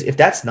 Because if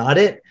that's not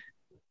it,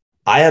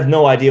 I have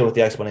no idea what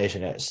the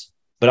explanation is.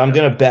 But I'm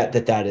going to bet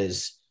that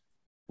is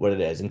what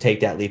it is and take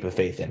that leap of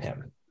faith in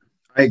him.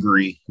 I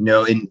agree.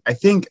 No, and I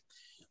think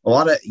a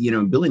lot of,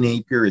 Billy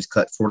Napier is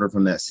cut sort of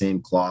from that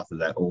same cloth of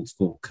that old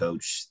school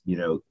coach.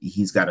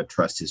 He's got to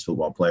trust his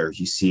football players.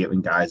 You see it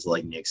in guys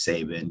like Nick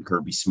Saban,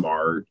 Kirby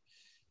Smart.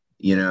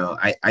 You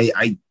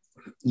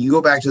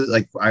go back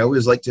to I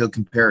always like to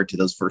compare it to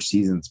those first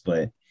seasons,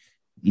 but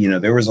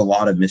there was a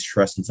lot of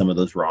mistrust in some of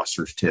those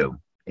rosters too.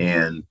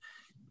 And,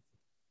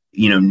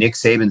 Nick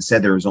Saban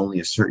said there was only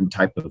a certain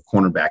type of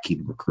cornerback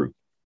he'd recruit,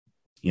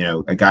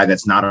 a guy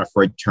that's not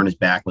afraid to turn his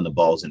back when the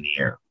ball's in the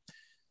air.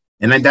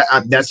 And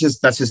that's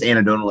just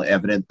anecdotal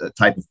evidence, the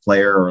type of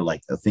player or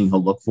like a thing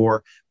he'll look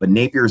for. But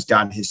Napier's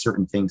got his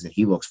certain things that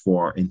he looks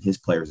for in his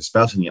players,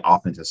 especially in the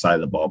offensive side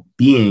of the ball,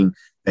 being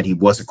that he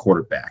was a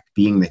quarterback,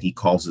 being that he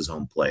calls his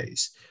own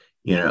plays.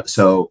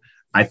 So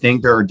I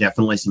think there are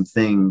definitely some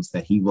things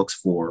that he looks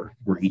for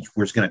where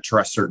we're just going to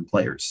trust certain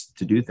players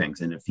to do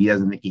things. And if he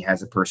doesn't think he has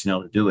the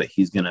personnel to do it,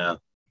 he's going to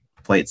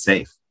play it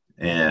safe.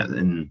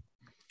 And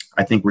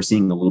I think we're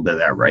seeing a little bit of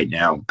that right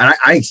now. And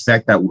I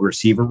expect that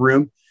receiver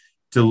room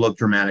to look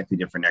dramatically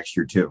different next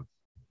year too.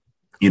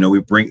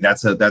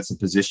 That's a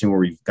position where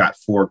we've got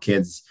 4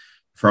 kids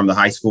from the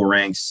high school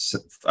ranks,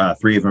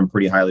 3 of them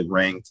pretty highly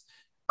ranked.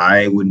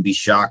 I wouldn't be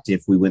shocked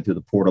if we went through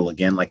the portal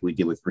again, like we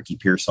did with Ricky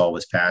Pearsall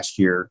this past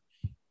year.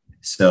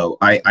 So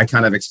I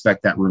kind of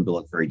expect that room to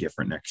look very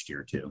different next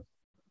year too.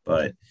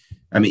 But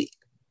I mean,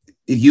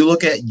 if you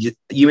look at,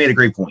 you made a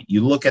great point.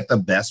 You look at the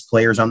best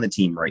players on the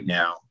team right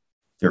now,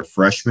 they're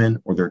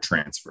freshmen or they're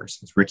transfers.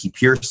 It's Ricky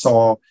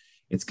Pearsall.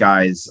 It's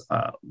guys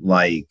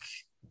like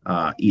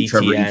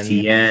Trevor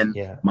Etienne,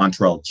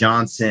 Montrell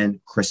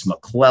Johnson, Chris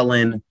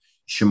McClellan,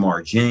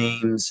 Shamar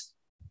James.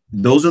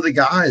 Those are the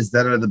guys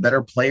that are the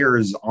better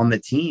players on the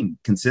team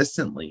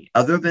consistently.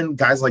 Other than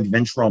guys like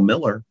Ventrell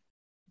Miller,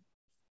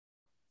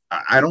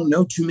 I don't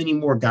know too many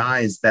more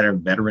guys that are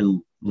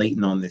veteran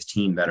latent on this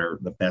team that are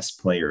the best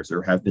players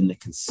or have been the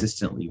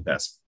consistently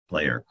best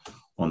player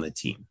on the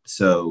team.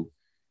 So,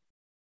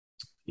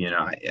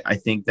 I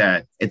think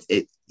that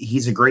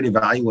he's a great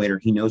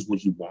evaluator. He knows what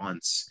he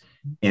wants.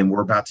 And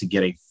we're about to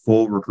get a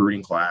full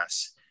recruiting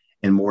class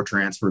and more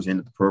transfers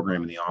into the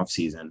program in the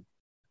offseason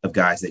of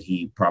guys that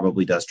he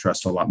probably does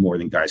trust a lot more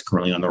than guys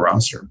currently on the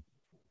roster.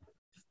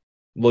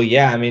 Well,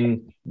 yeah, I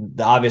mean,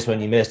 the obvious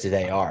one you missed is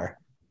AR,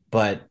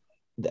 but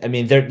I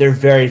mean, they're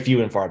very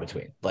few and far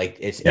between. Like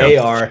it's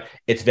AR,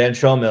 it's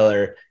Ventrell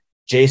Miller,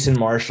 Jason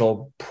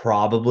Marshall,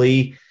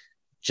 probably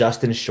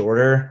Justin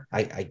Shorter,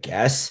 I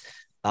guess.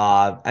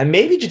 And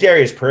maybe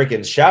Jadarius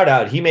Perkins, shout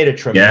out. He made a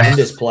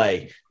tremendous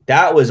play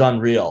That was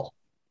unreal.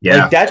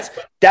 Yeah. Like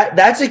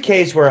that's a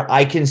case where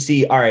I can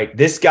see, all right,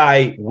 this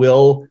guy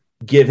will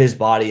give his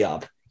body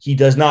up. He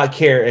does not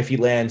care if he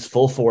lands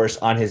full force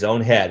on his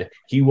own head.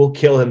 He will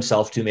kill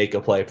himself to make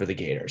a play for the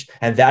Gators.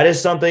 And that is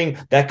something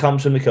that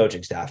comes from the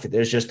coaching staff.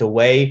 There's just a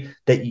way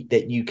that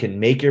you can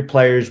make your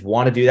players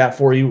want to do that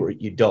for you, or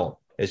you don't.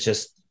 It's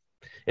just,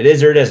 it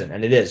is or it isn't.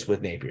 And it is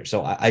with Napier.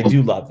 So I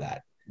do love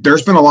that.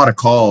 There's been a lot of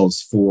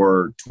calls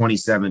for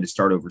 27 to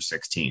start over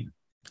 16.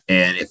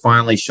 And it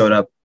finally showed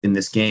up in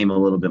this game a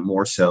little bit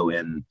more so.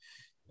 And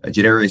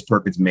Jadarius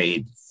Perkins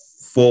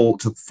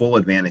took full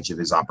advantage of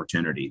his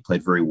opportunity,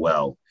 played very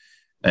well.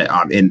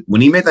 And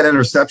when he made that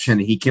interception,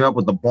 he came up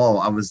with the ball.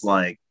 I was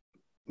like,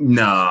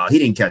 no, he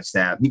didn't catch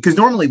that. Because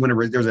normally when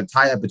there's a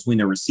tie up between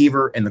the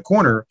receiver and the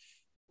corner,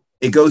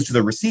 it goes to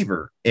the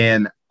receiver.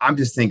 And I'm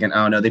just thinking,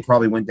 oh, no, they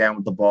probably went down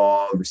with the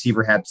ball. The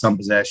receiver had some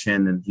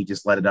possession and he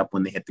just let it up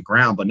when they hit the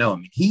ground. But no, I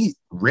mean, he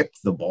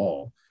ripped the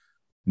ball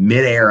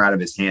midair out of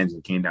his hands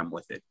and came down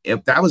with it.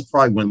 That was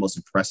probably one of the most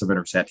impressive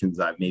interceptions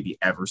I've maybe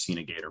ever seen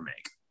a Gator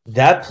make.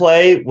 That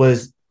play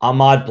was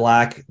Ahmad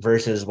Black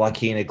versus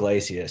Joaquin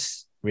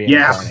Iglesias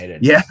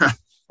reincarnated. Yeah,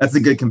 that's a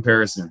good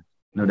comparison,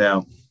 no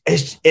doubt.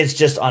 It's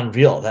just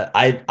unreal that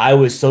I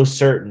was so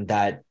certain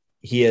that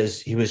he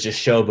was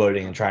just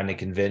showboating and trying to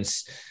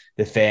convince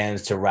the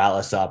fans to rile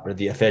us up, or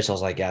the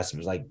officials, I guess. It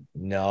was like,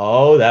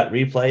 no, that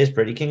replay is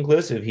pretty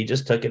conclusive. He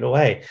just took it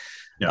away.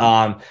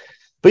 Yeah.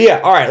 But yeah,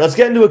 all right, let's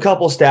get into a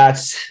couple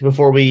stats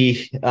before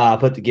we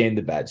put the game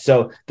to bed.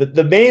 So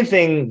the main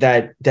thing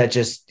that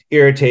just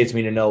irritates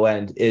me to no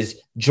end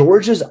is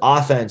Georgia's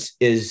offense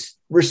is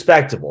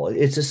respectable.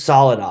 It's a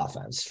solid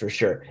offense for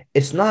sure.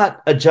 It's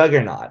not a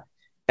juggernaut.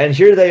 And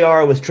here they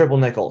are with triple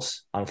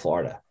nickels on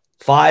Florida,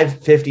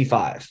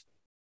 555.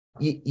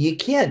 You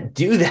can't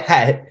do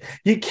that.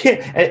 You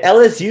can't. And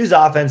LSU's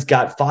offense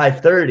got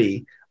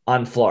 530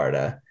 on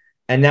Florida.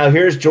 And now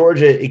here's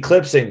Georgia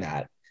eclipsing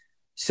that.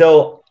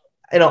 So,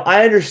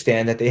 I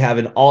understand that they have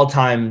an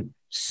all-time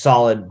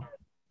solid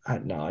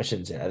 – no, I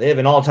shouldn't say that. They have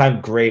an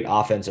all-time great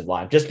offensive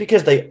line just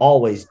because they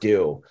always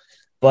do.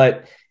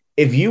 But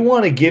if you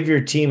want to give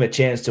your team a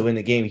chance to win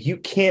the game, you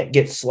can't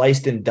get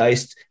sliced and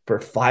diced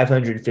for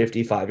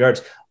 555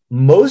 yards,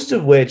 most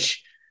of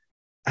which –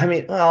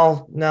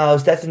 no,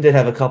 Stetson did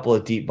have a couple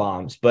of deep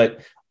bombs, but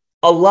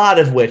a lot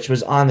of which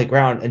was on the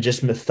ground and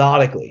just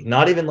methodically,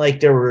 not even like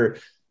there were,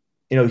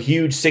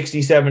 huge 60,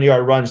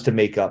 70-yard runs to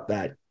make up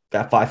that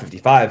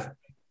 555.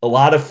 A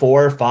lot of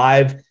 4,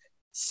 5,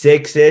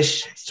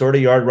 6-ish sort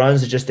of yard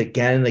runs, just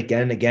again and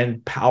again and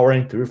again,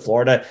 powering through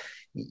Florida.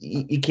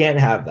 You can't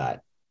have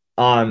that.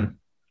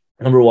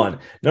 Number one.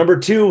 Number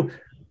two,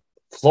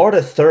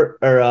 Florida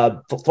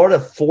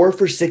 4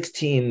 for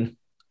 16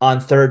 on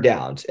third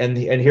downs. And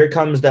here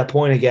comes that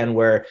point again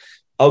where,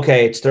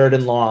 okay, it's third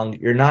and long.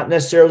 You're not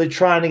necessarily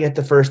trying to get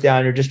the first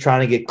down. You're just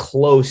trying to get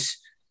close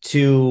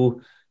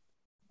to,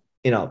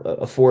 a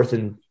 4th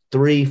and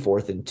 3,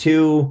 4th and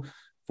 2,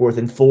 4th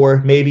and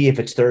 4, maybe if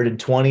it's 3rd and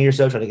 20 or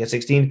so, trying to get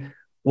 16.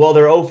 Well,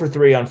 they're 0 for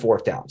 3 on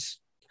 4th downs.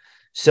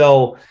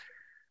 So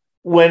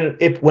when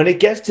it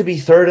gets to be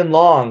 3rd and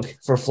long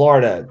for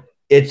Florida,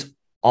 it's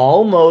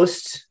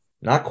almost,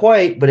 not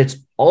quite, but it's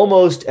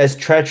almost as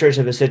treacherous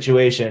of a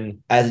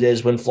situation as it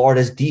is when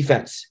Florida's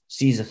defense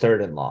sees a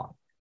 3rd and long.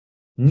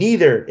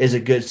 Neither is a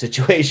good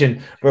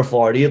situation for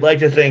Florida. You'd like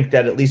to think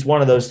that at least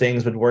one of those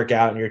things would work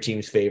out in your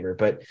team's favor,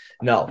 but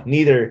no,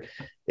 neither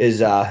is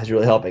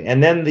really helping.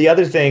 And then the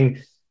other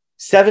thing,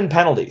 7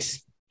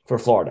 penalties for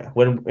Florida.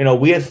 When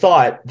we had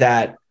thought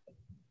that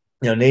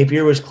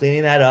Napier was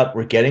cleaning that up,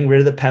 we're getting rid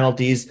of the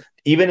penalties.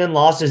 Even in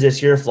losses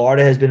this year,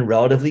 Florida has been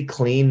relatively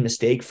clean,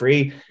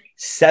 mistake-free.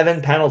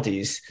 7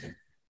 penalties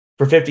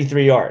for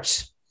 53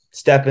 yards.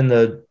 Step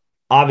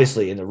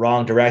obviously in the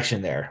wrong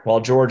direction there. While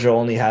Georgia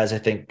only has, I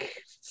think,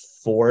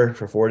 4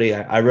 for 40.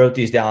 I wrote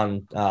these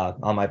down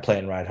on my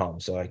plane ride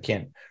home, so I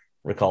can't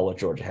recall what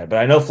Georgia had. But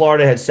I know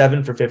Florida had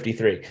 7 for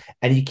 53,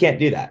 and you can't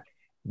do that.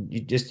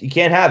 You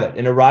can't have it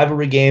in a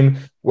rivalry game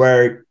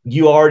where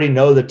you already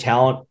know the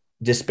talent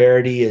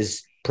disparity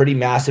is pretty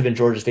massive in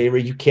Georgia's favor.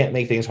 You can't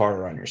make things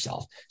harder on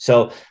yourself.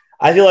 So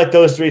I feel like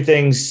those 3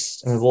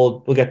 things, and we'll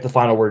get to the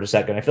final word in a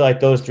second. I feel like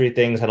those 3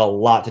 things had a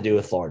lot to do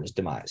with Florida's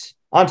demise,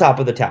 on top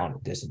of the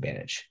talent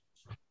disadvantage.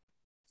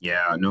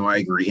 Yeah, no, I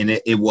agree. And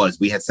it was.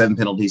 We had 7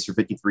 penalties for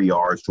 53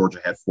 yards.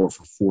 Georgia had 4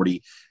 for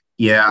 40.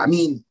 Yeah, I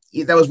mean,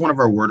 that was one of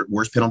our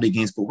worst penalty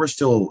games, but we're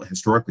still,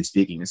 historically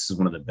speaking, this is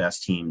one of the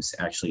best teams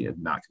actually of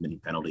not committing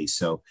penalties.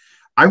 So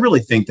I really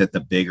think that the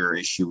bigger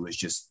issue is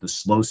just the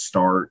slow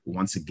start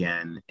once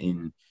again.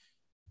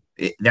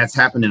 That's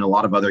happened in a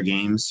lot of other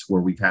games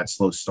where we've had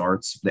slow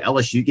starts. The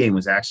LSU game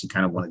was actually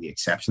kind of one of the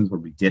exceptions where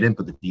we didn't,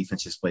 but the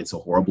defense just played so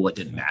horrible it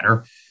didn't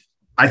matter.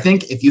 I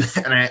think if you –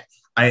 and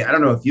I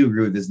don't know if you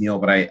agree with this, Neil,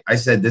 but I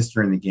said this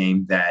during the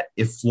game that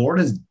if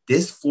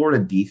this Florida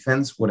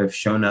defense would have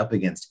shown up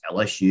against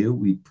LSU,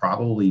 we'd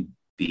probably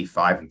be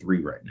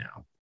 5-3 right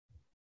now.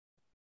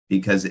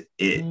 Because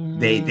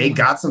they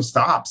got some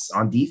stops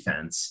on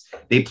defense.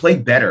 They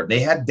played better.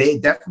 They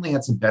definitely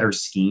had some better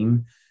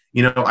scheme.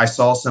 I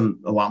saw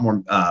a lot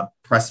more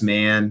press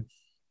man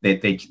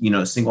that they,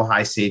 single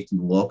high safety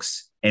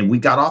looks, and we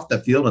got off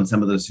the field in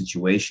some of those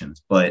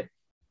situations. But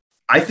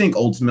I think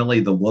ultimately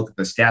the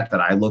stat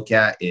that I look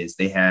at is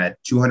they had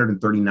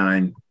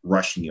 239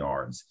 rushing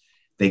yards.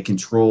 They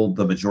controlled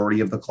the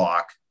majority of the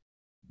clock,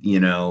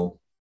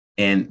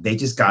 and they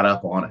just got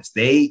up on us.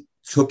 They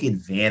took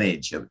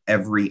advantage of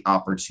every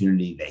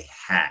opportunity they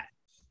had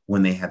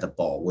when they had the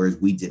ball, whereas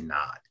we did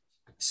not.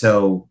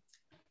 So,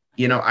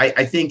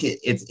 I think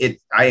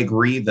I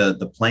agree.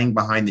 The playing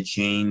behind the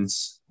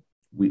chains,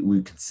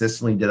 we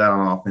consistently did that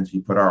on offense. We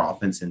put our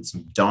offense in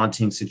some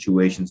daunting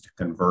situations to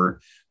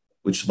convert,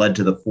 which led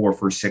to the 4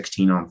 for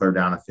 16 on third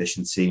down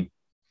efficiency.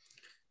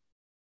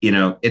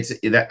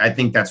 I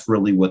think that's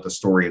really what the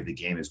story of the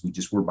game is. We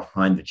just were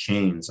behind the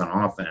chains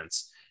on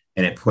offense,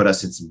 and it put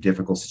us in some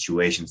difficult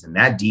situations. And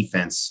that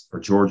defense for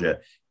Georgia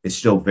is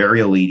still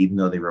very elite, even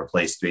though they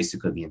replaced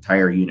basically the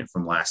entire unit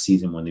from last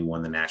season when they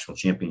won the national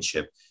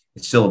championship.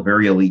 It's still a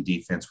very elite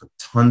defense with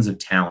tons of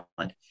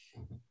talent.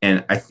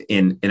 And I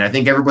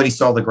think everybody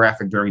saw the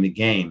graphic during the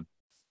game,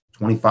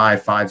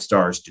 25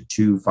 5-stars to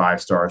 2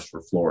 5-stars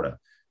for Florida.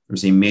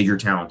 There's a major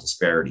talent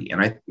disparity.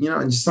 And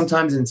and just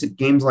sometimes in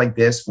games like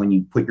this, when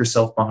you put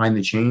yourself behind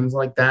the chains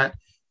like that,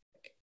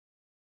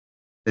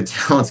 the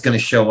talent's going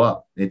to show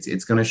up.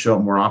 It's going to show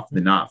up more often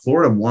than not.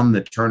 Florida won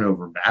the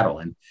turnover battle.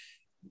 And,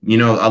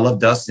 I love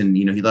Dustin.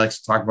 He likes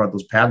to talk about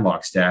those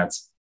padlock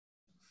stats.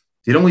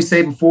 Didn't we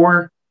say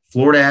before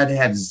Florida had to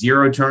have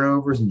 0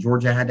 turnovers and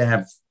Georgia had to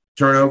have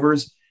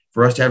turnovers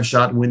for us to have a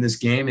shot to win this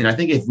game? And I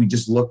think if we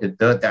just looked at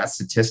that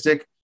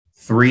statistic,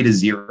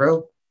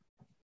 3-0,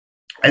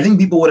 I think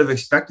people would have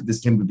expected this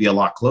game to be a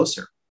lot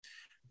closer.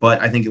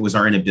 But I think it was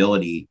our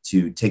inability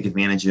to take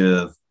advantage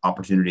of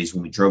opportunities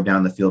when we drove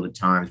down the field at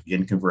times. We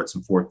didn't convert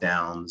some fourth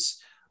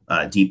downs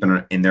deep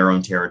in their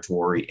own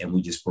territory, and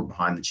we just were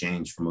behind the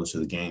chains for most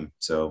of the game.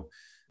 So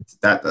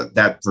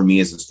that for me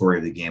is the story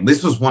of the game.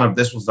 This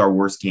was our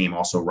worst game,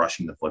 also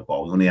rushing the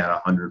football. We only had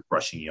 100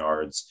 rushing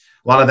yards.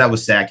 A lot of that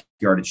was sack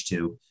yardage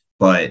too,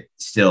 but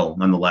still,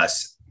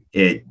 nonetheless,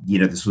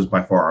 this was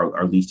by far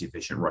our least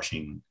efficient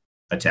rushing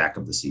attack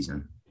of the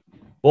season.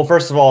 Well,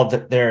 first of all,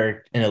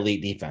 they're an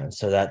elite defense,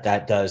 so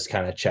that does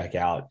kind of check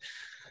out.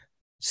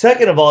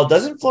 Second of all,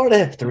 doesn't Florida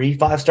have 3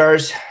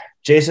 5-stars?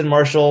 Jason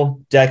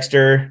Marshall,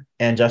 Dexter,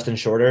 and Justin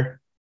Shorter?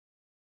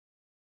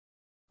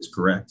 That's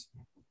correct.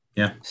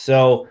 Yeah.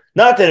 So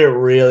not that it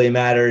really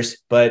matters,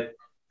 but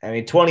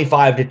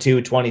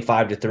 25-2,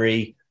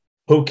 25-3,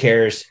 who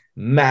cares?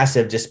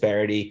 Massive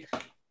disparity.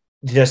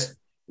 Just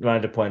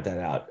wanted to point that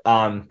out.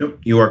 Nope,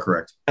 you are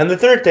correct. And the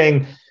third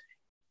thing,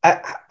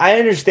 I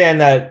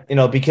understand that,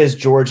 because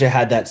Georgia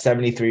had that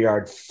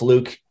 73-yard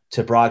fluke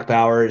to Brock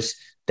Bowers,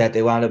 that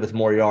they wound up with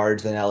more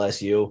yards than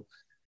LSU.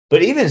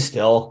 But even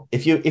still,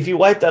 if you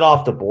wipe that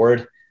off the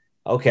board,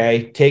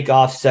 okay, take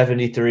off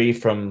 73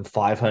 from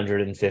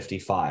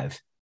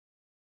 555.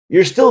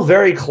 You're still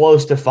very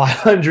close to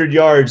 500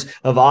 yards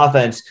of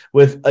offense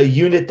with a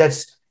unit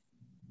that's,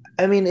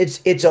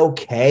 it's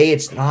okay.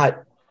 It's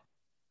not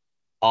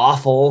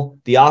awful.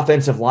 The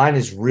offensive line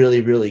is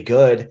really, really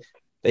good.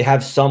 They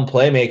have some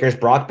playmakers.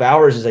 Brock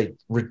Bowers is a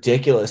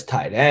ridiculous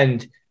tight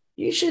end.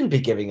 You shouldn't be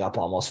giving up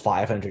almost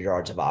 500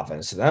 yards of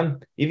offense to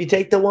them. If you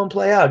take the one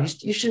play out,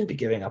 you shouldn't be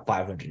giving up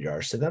 500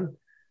 yards to them.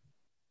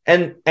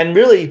 And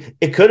really,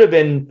 it could have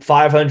been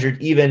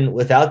 500 even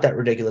without that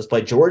ridiculous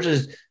play.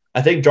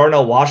 I think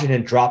Darnell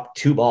Washington dropped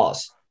 2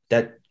 balls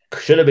that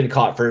should have been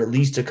caught for at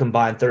least a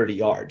combined 30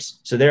 yards.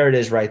 So there it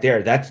is right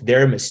there. That's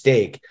their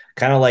mistake.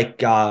 Kind of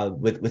like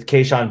with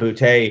Kayshon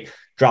Boutte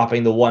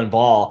dropping the 1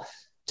 ball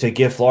to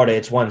give Florida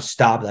its 1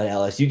 stop that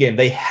LSU game.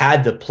 They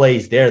had the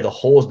plays there. The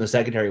holes in the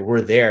secondary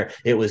were there.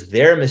 It was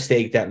their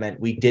mistake that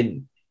meant we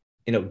didn't,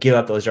 give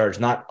up those yards,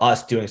 not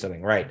us doing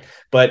something right.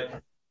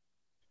 But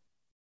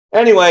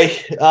anyway,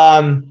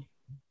 I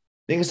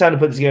think it's time to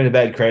put this game to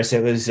bed, Chris.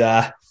 It was,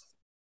 not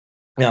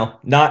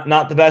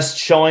the best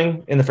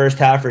showing in the first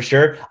half for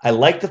sure. I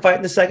like the fight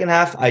in the second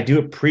half. I do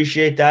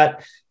appreciate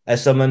that.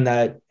 As someone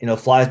that,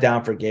 flies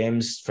down for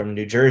games from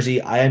New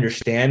Jersey, I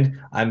understand.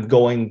 I'm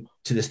going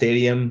to the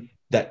stadium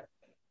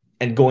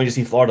and going to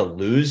see Florida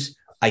lose.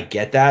 I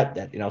get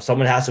that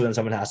someone has to win,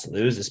 someone has to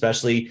lose,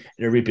 especially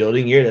in a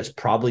rebuilding year. That's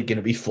probably going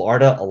to be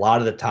Florida a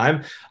lot of the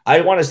time. I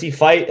want to see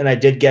fight, and I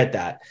did get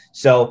that.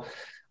 So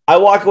I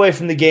walk away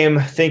from the game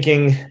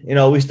thinking,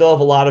 we still have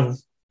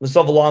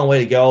a long way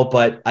to go,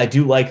 but I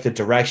do like the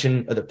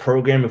direction of the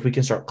program. If we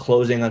can start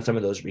closing on some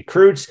of those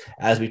recruits,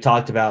 as we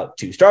talked about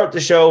to start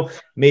the show,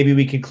 maybe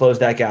we can close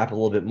that gap a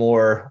little bit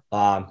more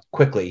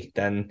quickly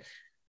than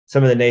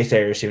some of the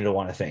naysayers seem to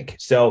want to think.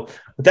 So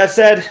with that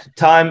said,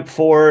 time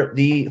for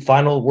the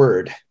final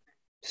word.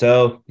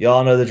 So you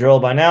all know the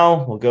drill by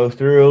now. We'll go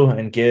through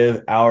and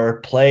give our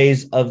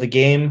plays of the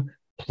game,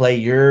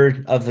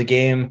 player of the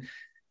game,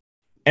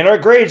 and our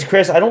grades.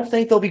 Chris, I don't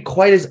think they'll be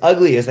quite as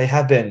ugly as they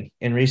have been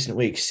in recent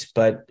weeks,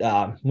 but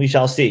we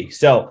shall see.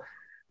 So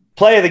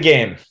play of the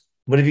game.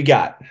 What have you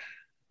got?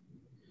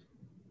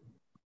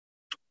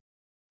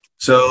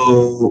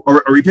 So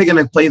are we picking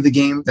a play of the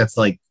game that's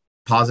like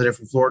positive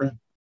for Florida?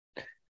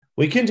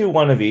 We can do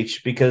one of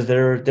each because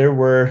there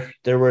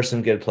were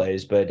some good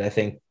plays, but I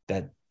think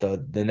that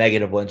the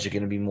negative ones are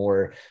going to be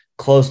more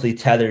closely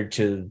tethered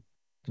to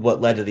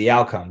what led to the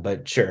outcome.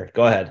 But sure,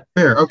 go ahead.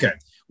 Fair. Okay.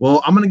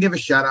 Well, I'm going to give a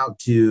shout out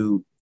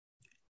to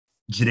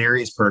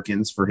Jadarius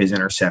Perkins for his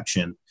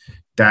interception.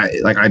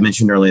 That, like I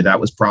mentioned earlier, that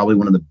was probably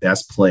one of the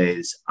best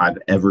plays I've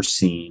ever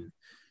seen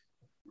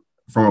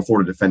from a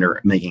Florida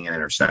defender making an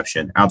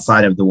interception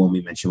outside of the one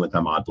we mentioned with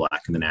Ahmad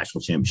Black in the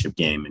national championship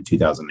game in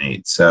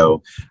 2008.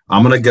 So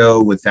I'm going to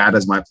go with that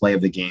as my play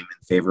of the game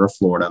in favor of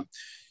Florida.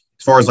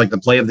 As far as like the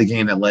play of the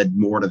game that led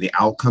more to the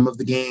outcome of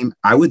the game,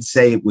 I would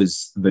say it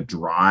was the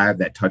drive,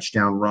 that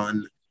touchdown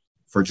run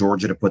for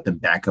Georgia to put them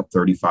back up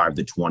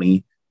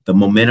 35-20. The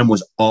momentum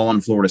was all on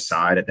Florida's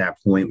side at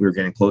that point. We were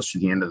getting close to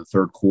the end of the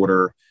third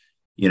quarter,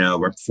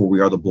 right before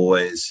We Are the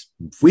Boys.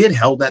 If we had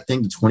held that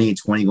thing to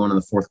 28-20 going in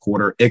the fourth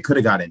quarter, it could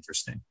have got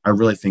interesting. I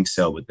really think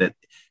so. But that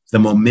the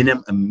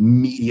momentum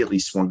immediately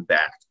swung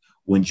back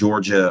when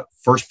Georgia,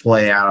 first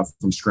play out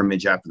from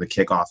scrimmage after the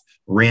kickoff,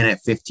 ran it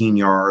 15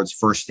 yards,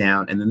 first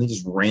down, and then they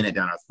just ran it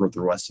down our throat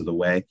the rest of the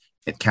way,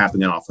 and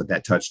capping it off with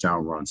that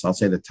touchdown run. So I'll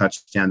say the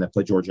touchdown that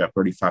put Georgia up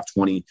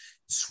 35-20,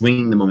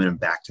 swinging the momentum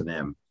back to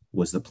them,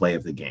 was the play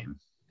of the game.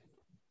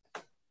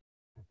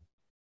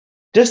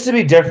 Just to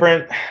be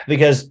different,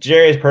 because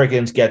Jadarius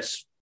Perkins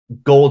gets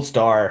gold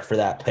star for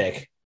that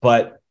pick,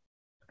 but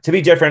to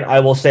be different,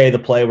 I will say the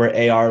play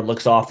where AR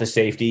looks off the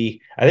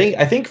safety.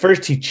 I think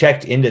first he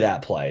checked into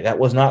that play. That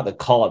was not the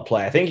called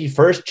play. I think he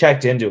first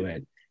checked into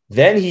it.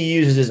 Then he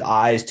uses his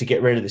eyes to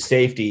get rid of the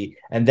safety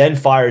and then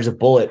fires a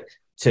bullet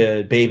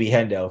to Baby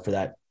Hendo for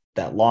that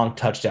long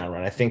touchdown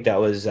run. I think that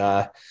was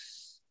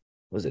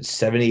it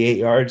 78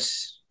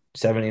 yards,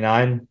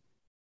 79?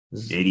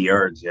 80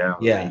 yards, yeah.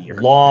 Yeah, 80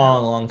 yards,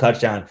 long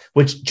touchdown,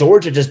 which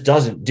Georgia just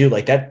doesn't do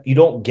like that. You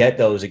don't get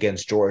those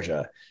against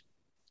Georgia.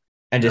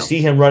 And to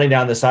see him running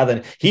down the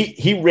sideline,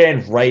 he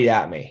ran right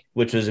at me,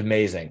 which was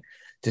amazing.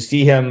 To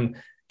see him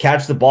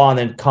catch the ball and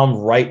then come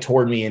right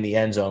toward me in the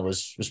end zone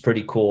was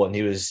pretty cool. And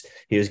he was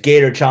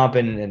gator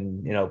chomping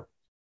and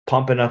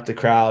pumping up the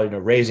crowd,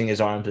 raising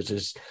his arms, which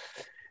is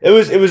it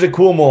was a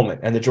cool moment.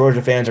 And the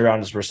Georgia fans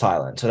around us were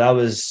silent, so that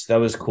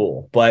was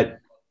cool. But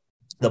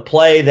the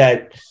play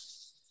that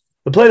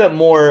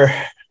more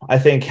I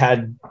think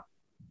had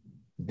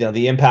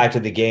the impact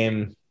of the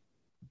game.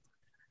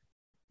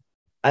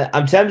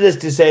 I'm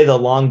tempted to say the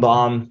long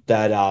bomb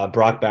that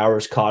Brock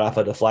Bowers caught off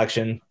a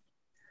deflection,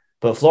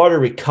 but Florida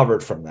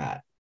recovered from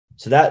that.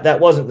 So that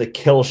wasn't the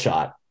kill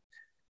shot,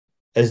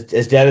 as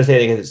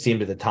devastating as it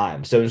seemed at the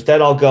time. So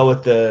instead, I'll go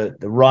with the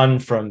run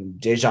from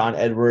Daijun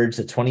Edwards,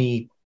 a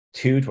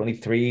 22,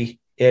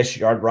 23-ish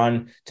yard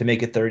run to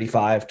make it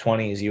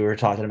 35-20, as you were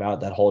talking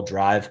about, that whole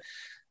drive.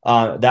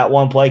 That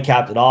one play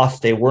capped it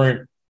off. They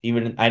weren't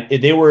even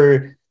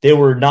they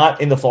were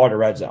not in the Florida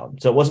red zone.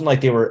 So it wasn't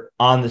like they were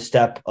on the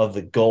step of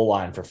the goal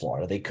line for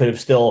Florida. They could have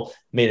still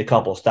made a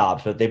couple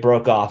stops, but they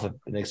broke off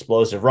an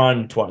explosive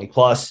run, 20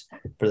 plus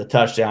for the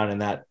touchdown.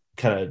 And that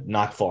kind of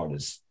knocked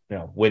Florida's,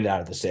 wind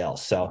out of the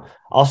sails. So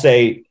I'll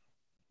say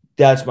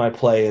that's my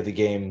play of the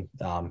game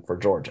for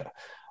Georgia.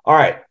 All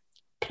right.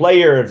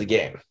 Player of the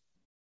game.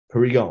 Who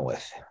are we going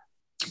with?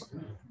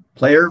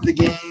 Player of the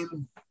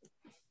game.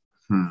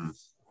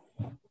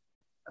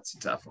 That's a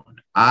tough one.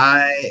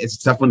 It's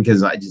a tough one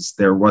because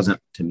there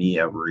wasn't to me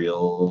a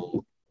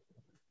real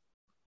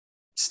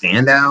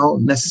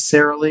standout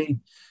necessarily.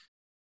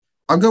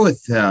 I'll go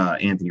with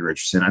Anthony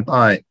Richardson. I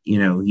thought,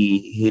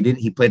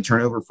 he played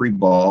turnover-free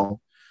ball,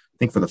 I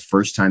think for the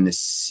first time this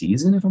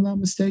season, if I'm not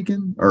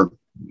mistaken, or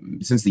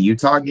since the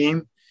Utah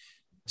game.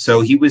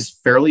 So he was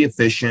fairly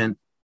efficient.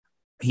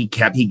 He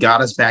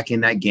got us back in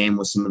that game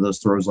with some of those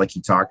throws like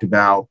he talked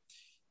about.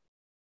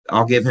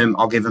 I'll give him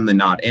the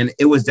nod. And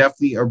it was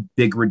definitely a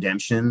big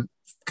redemption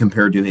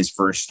compared to his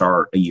first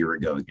start a year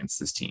ago against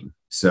this team.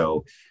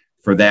 So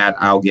for that,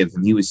 I'll give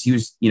him, he was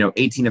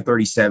 18 of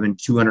 37,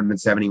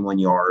 271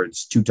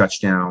 yards, 2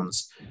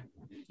 touchdowns,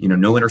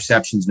 no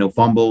interceptions, no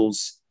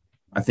fumbles.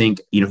 I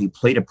think, he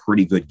played a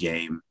pretty good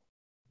game.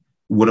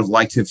 Would have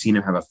liked to have seen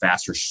him have a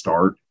faster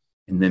start.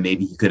 And then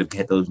maybe he could have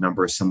hit those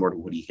numbers similar to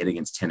what he hit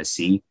against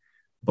Tennessee,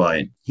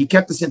 but he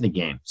kept us in the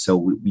game. So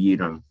we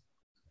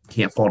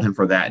can't fault him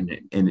for that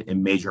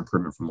and major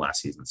improvement from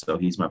last season. So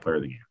he's my player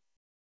of the game.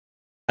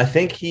 I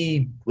think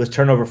he was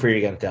turnover free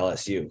against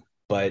LSU,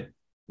 but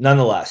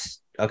nonetheless,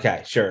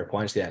 okay, sure,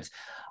 point stands.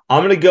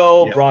 I'm going to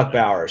go Brock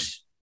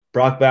Bowers.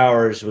 Brock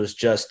Bowers was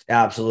just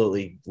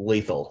absolutely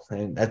lethal.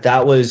 And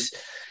that was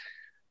 –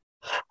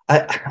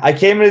 I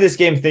came into this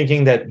game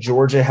thinking that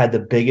Georgia had the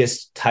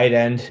biggest tight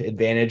end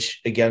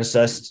advantage against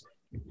us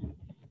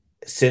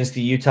since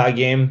the Utah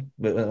game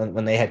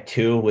when they had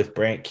 2 with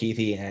Brant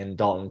Kuithe and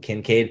Dalton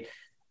Kincaid.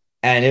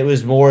 And it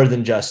was more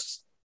than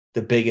just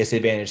the biggest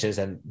advantages.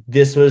 And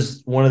this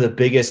was one of the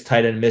biggest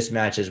tight end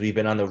mismatches we've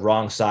been on the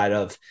wrong side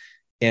of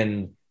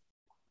in,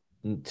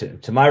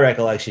 to my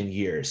recollection,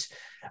 years.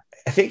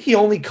 I think he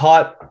only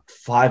caught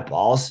 5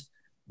 balls.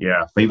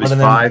 Yeah, he was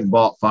 5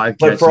 catches.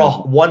 But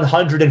for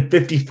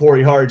 154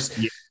 yards.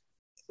 Yeah.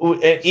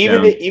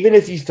 Even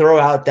if you throw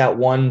out the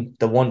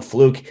one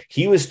fluke,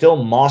 he was still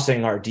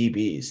mossing our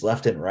DBs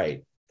left and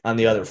right on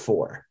the other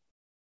four.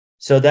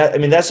 So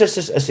that's just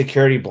a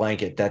security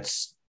blanket.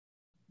 It's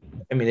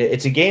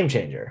a game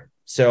changer.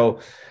 So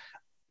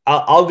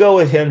I'll go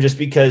with him just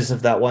because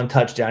of that one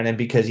touchdown and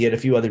because he had a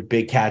few other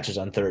big catches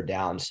on third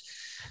downs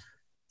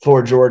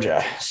for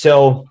Georgia.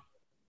 So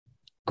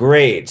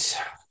grades.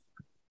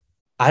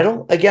 I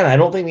don't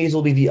think these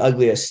will be the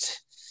ugliest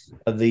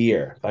of the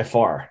year by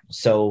far.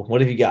 So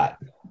what have you got?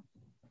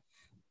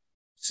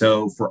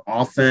 So for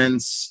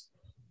offense,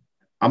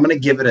 I'm going to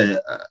give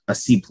it a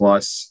C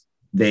plus.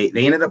 They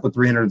ended up with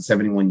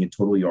 371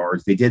 total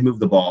yards. They did move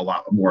the ball a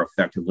lot more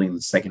effectively in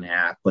the second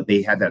half, but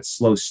they had that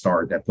slow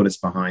start that put us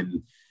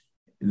behind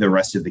the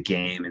rest of the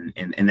game,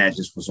 and that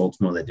just was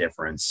ultimately the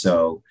difference.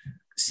 So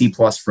C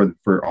plus for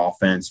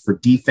offense. For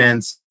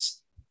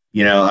defense,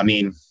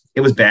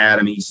 it was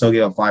bad. You still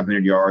gave up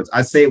 500 yards.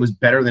 I'd say it was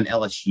better than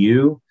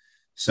LSU.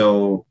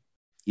 So,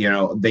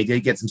 they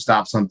did get some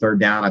stops on third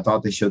down. I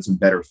thought they showed some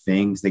better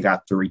things. They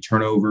got 3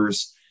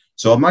 turnovers.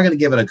 So I'm not going to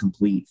give it a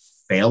complete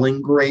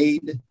failing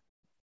grade.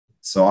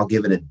 So I'll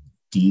give it a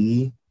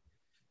D.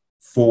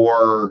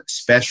 For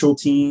special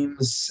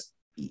teams,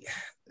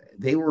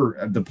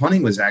 the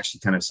punting was actually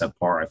kind of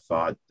subpar, I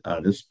thought.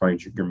 This was probably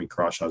Jeremy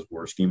Crawshaw's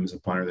worst game as a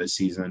punter this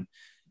season.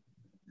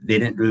 They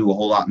didn't do a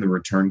whole lot in the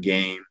return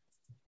game.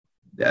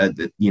 They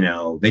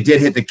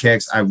did hit the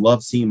kicks. I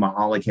love seeing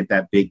Mahalik hit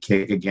that big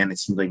kick again. It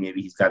seems like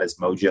maybe he's got his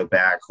mojo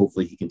back.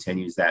 Hopefully he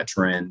continues that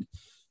trend.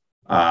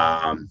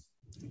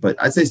 But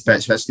I'd say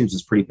special teams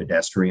is pretty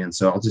pedestrian,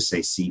 so I'll just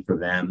say C for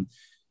them.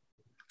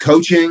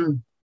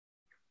 Coaching.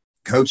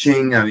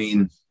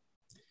 I'm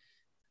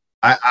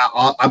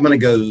going to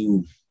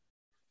go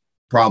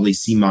probably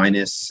C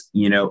minus.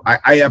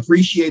 I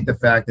appreciate the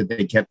fact that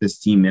they kept this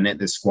team in it,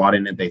 this squad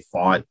in it. They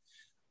fought.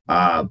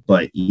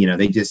 But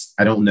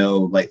I don't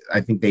know. I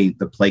think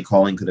the play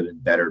calling could have been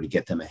better to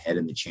get them ahead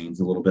in the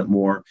chains a little bit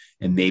more.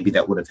 And maybe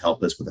that would have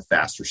helped us with a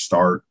faster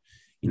start,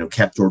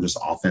 kept Georgia's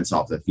offense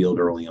off the field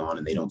early on,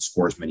 and they don't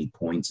score as many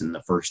points in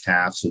the first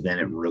half. So then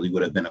it really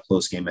would have been a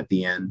close game at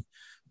the end.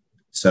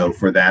 So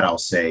for that, I'll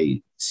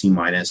say C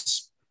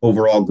minus.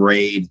 Overall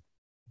grade,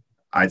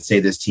 I'd say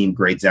this team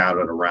grades out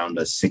at around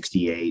a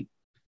 68.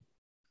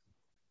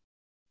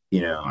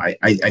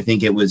 I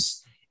think it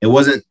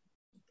wasn't.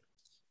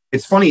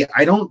 It's funny.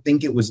 I don't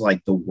think it was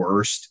like the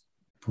worst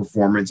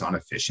performance on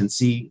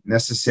efficiency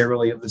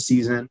necessarily of the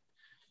season.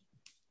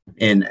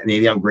 And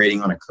maybe I'm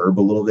grading on a curb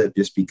a little bit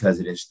just because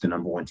it is the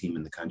number 1 team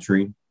in the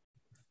country.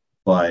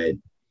 But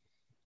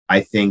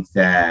I think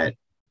that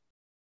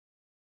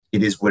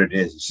it is what it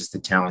is. It's just a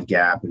talent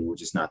gap, and we're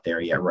just not there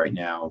yet right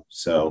now.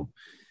 So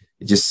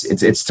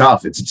it's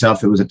tough. It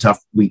was a tough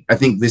week. I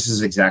think this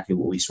is exactly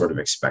what we sort of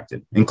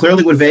expected, and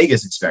clearly what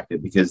Vegas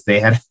expected, because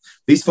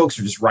these folks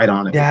are just right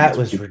on it. That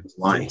was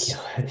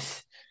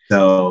ridiculous.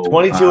 So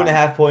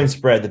 22.5 point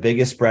spread, the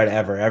biggest spread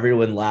ever.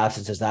 Everyone laughs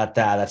and says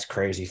that's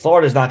crazy.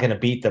 Florida's not going to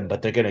beat them,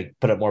 but they're going to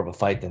put up more of a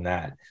fight than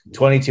that.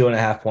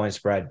 22.5 point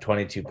spread,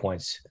 22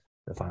 points,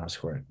 the final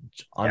score.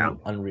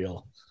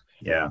 Unreal.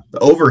 Yeah. The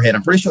overhit,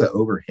 I'm pretty sure the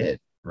overhit,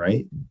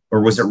 right? Or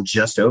was it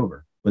just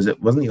over?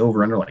 Wasn't the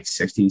over under like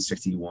 60,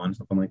 61,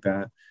 something like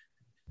that?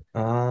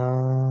 I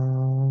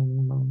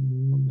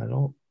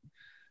don't.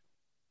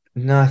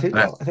 No, I think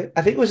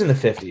it was in the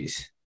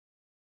 50s.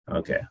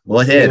 Okay.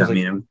 Well, it hit.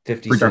 Like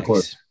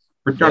 56.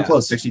 Pretty darn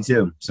close,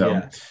 62.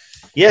 So,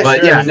 yeah.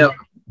 But sure.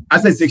 I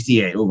said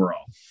 68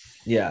 overall.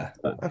 Yeah.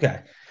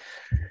 Okay.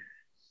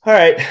 All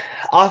right.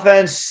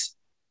 Offense,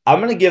 I'm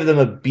going to give them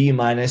a B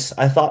minus.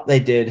 I thought they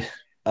did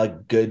a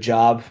good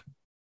job,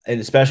 and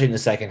especially in the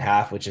second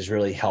half, which is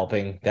really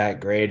helping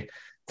that grade.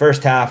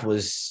 First half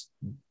was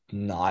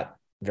not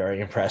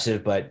very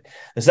impressive, but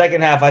the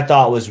second half I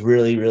thought was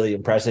really, really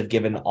impressive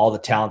given all the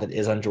talent that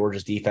is on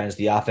Georgia's defense.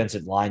 The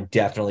offensive line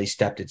definitely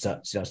stepped its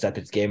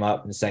game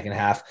up in the second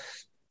half.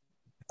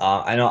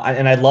 I know,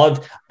 and I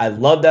love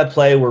that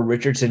play where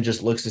Richardson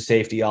just looks the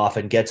safety off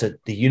and gets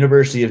at the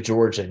University of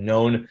Georgia,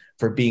 known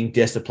for being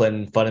disciplined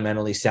and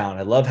fundamentally sound.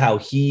 I love how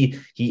he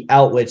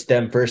outwits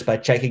them first by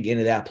checking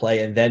into that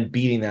play and then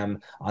beating them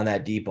on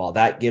that deep ball.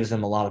 That gives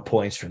them a lot of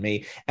points for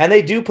me. And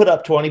they do put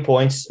up 20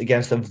 points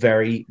against a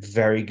very,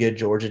 very good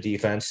Georgia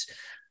defense.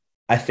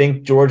 I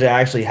think Georgia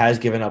actually has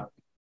given up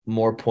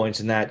more points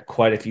than that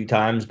quite a few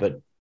times,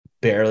 but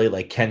barely.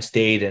 Like Kent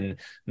State and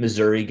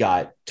Missouri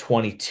got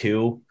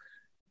 22.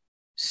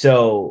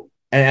 So,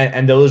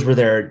 and those were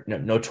their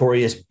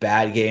notorious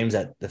bad games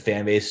that the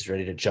fan base is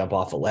ready to jump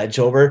off a ledge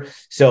over.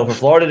 So for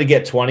Florida to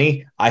get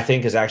 20, I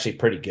think is actually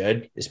pretty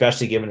good,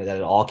 especially given that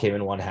it all came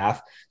in one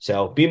half.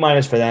 So B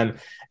minus for them.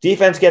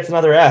 Defense gets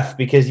another F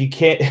because you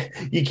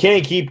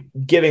can't keep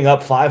giving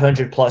up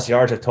 500 plus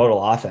yards of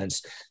total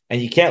offense,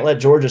 and you can't let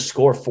Georgia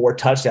score 4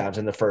 touchdowns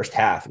in the first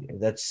half.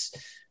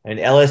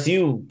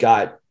 LSU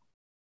got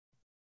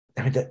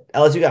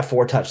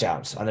 4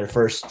 touchdowns on their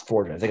first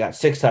 4 drives. They got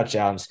 6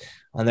 touchdowns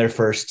on their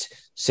first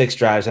 6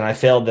 drives, and I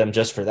failed them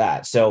just for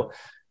that. So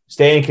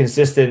staying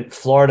consistent.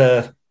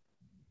 Florida,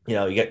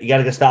 you got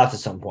to get stops at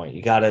some point.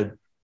 You got to.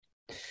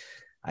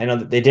 I know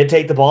that they did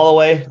take the ball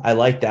away. I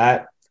like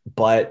that,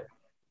 but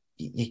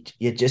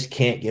you just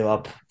can't give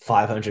up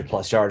 500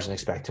 plus yards and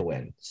expect to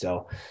win.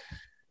 So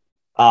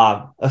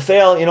a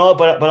fail,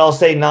 but I'll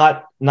say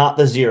not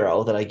the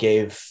 0 that I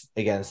gave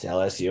against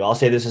LSU. I'll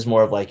say this is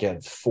more of like a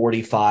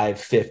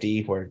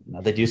 45-50 where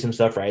they do some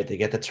stuff right. They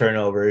get the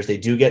turnovers. They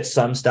do get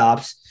some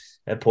stops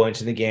at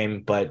points in the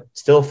game, but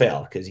still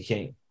fail because you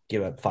can't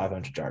give up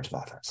 500 yards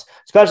of offense.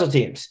 Special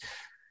teams.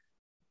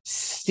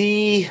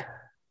 C+,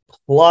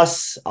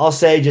 I'll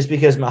say, just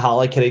because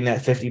Mahalik hitting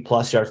that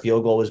 50-plus yard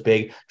field goal was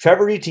big.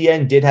 Trevor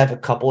Etienne did have a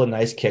couple of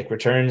nice kick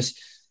returns.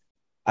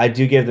 I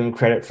do give them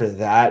credit for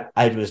that.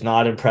 I was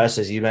not impressed,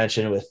 as you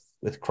mentioned,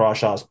 with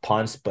Crawshaw's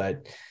punts,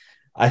 but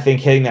I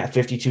think hitting that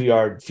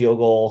 52-yard field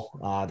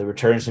goal, the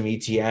returns from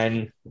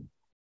Etienne,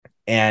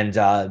 and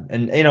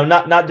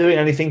not doing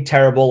anything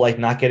terrible, like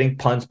not getting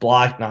punts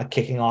blocked, not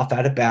kicking off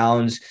out of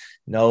bounds,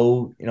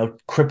 no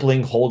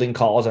crippling holding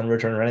calls on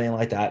return or anything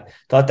like that.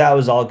 Thought that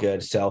was all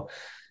good. So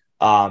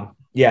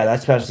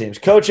that's special teams.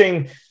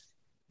 Coaching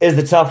is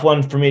the tough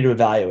one for me to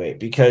evaluate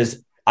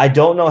because I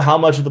don't know how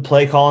much of the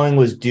play calling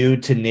was due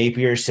to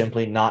Napier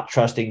simply not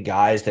trusting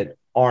guys that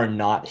are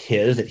not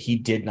his, that he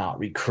did not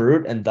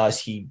recruit, and thus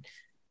he,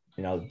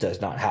 does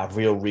not have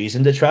real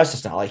reason to trust.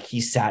 It's not like he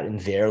sat in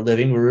their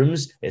living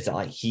rooms. It's not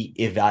like he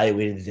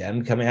evaluated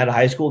them coming out of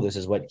high school. This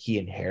is what he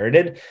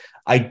inherited.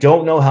 I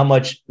don't know how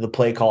much the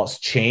play calls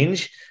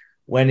change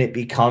when it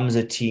becomes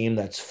a team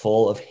that's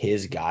full of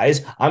his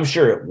guys. I'm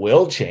sure it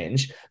will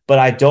change, but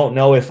I don't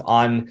know if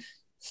on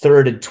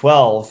 3rd and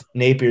 12,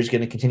 Napier's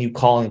going to continue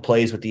calling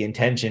plays with the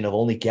intention of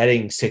only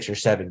getting 6 or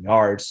 7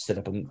 yards, set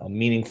up a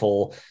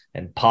meaningful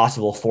and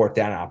possible 4th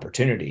down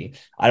opportunity.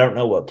 I don't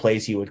know what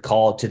plays he would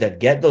call to then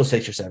get those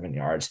 6 or 7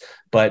 yards.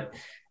 But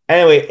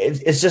anyway,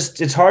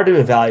 it's hard to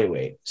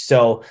evaluate.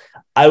 So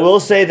I will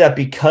say that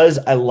because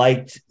I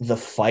liked the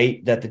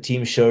fight that the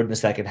team showed in the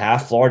second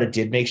half, Florida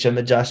did make some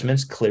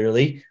adjustments,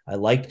 clearly. I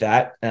liked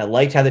that. And I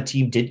liked how the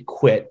team did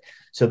quit.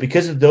 So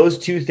because of those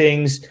two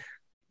things,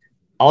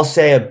 I'll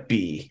say a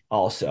B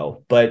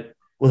also, but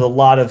with a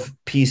lot of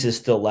pieces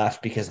still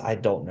left because I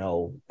don't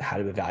know how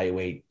to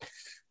evaluate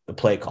the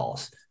play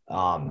calls.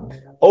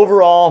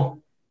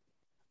 Overall,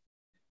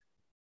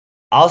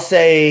 I'll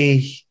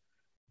say,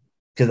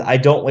 because I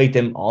don't weight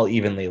them all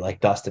evenly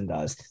like Dustin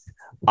does,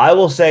 I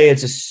will say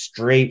it's a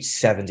straight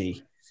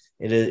 70.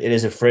 It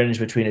is a fringe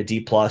between a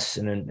D+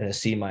 and a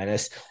C-.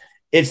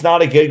 It's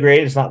not a good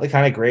grade. It's not the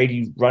kind of grade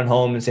you run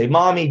home and say,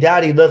 "Mommy,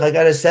 Daddy, look, I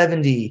got a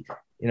 70."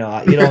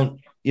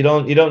 You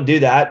don't do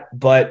that,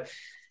 but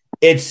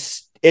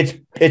it's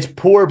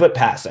poor but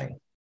passing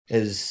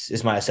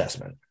is my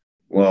assessment.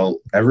 Well,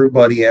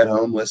 everybody at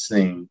home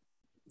listening,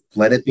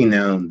 let it be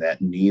known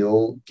that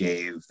Neil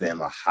gave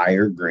them a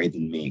higher grade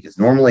than me because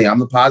normally I'm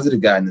the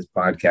positive guy in this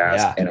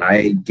podcast, and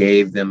I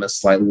gave them a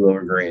slightly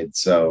lower grade.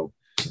 So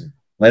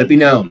let it be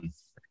known.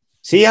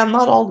 See, I'm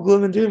not all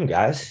gloom and doom,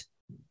 guys.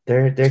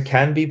 There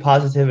can be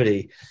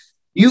positivity.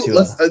 I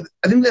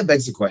think that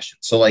begs the question.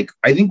 So, I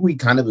think we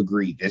kind of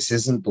agree this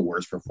isn't the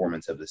worst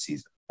performance of the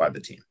season by the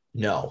team.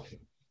 No,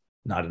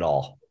 not at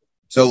all.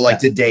 So,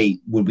 to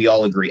date, would we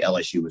all agree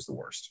LSU was the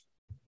worst?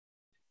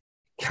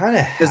 Kind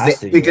of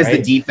because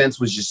the defense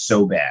was just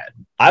so bad.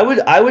 I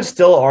would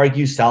still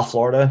argue South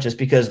Florida just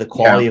because the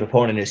quality of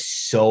opponent is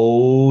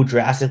so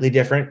drastically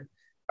different.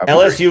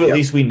 LSU, at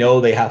least we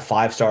know they have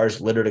 5 stars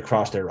littered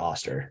across their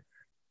roster.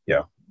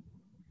 Yeah.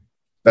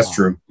 That's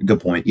true. Good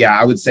point. Yeah,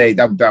 I would say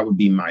that would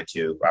be my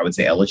 2. I would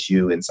say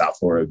LSU and South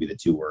Florida would be the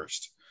 2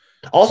 worst.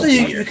 Also,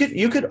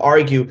 you could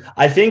argue.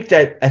 I think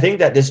that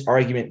this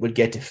argument would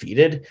get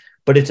defeated,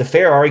 but it's a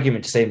fair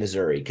argument to say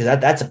Missouri because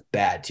that's a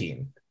bad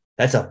team.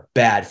 That's a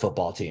bad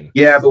football team.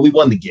 Yeah, but we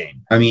won the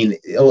game. I mean,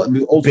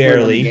 ultimately barely.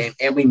 Won the game,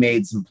 and we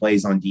made some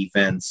plays on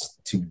defense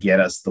to get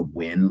us the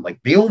win.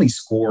 They only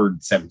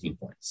scored 17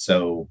 points,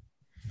 so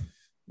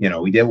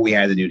we did what we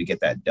had to do to get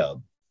that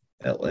dub,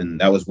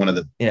 and that was one of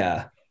the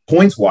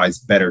points-wise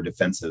better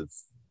defensive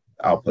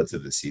outputs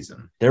of the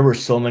season. There were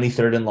so many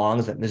 3rd and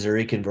longs that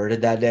Missouri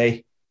converted that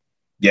day.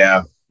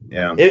 Yeah.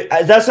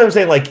 That's what I'm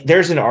saying.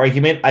 There's an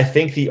argument. I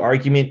think the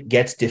argument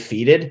gets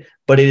defeated,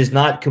 but it is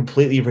not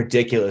completely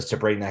ridiculous to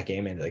bring that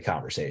game into the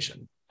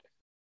conversation.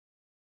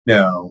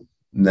 No,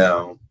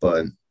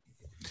 but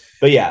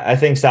yeah, I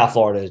think South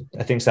Florida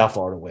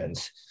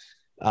wins.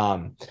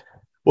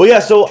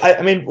 So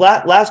I mean,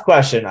 last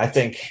question, I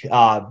think,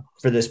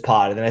 for this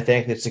pod, and then I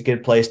think it's a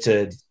good place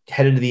to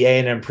head into the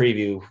A&M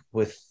preview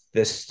with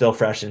this still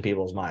fresh in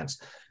people's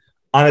minds.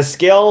 On a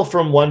scale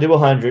from 1 to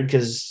 100,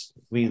 because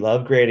we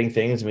love grading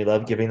things and we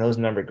love giving those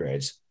number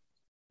grades,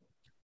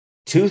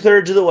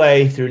 2/3 of the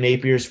way through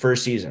Napier's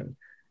first season,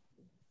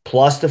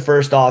 plus the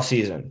first off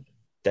season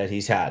that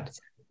he's had,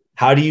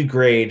 how do you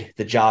grade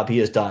the job he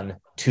has done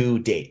to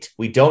date?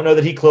 We don't know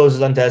that he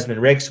closes on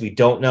Desmond Ricks. We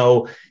don't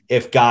know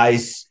if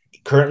guys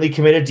currently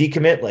committed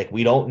decommit.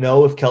 We don't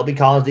know if Kelby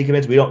Collins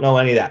decommits. We don't know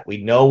any of that. We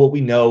know what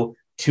we know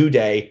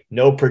today.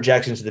 No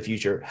projections to the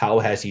future. How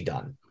has he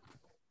done?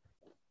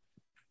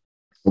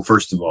 Well,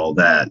 first of all,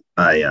 that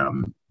I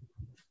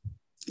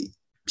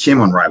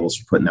shame on Rivals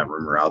for putting that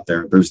rumor out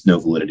there. There's no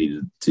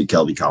validity to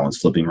Kelby Collins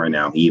flipping right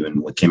now. He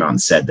even came out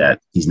and said that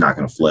he's not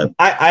going to flip.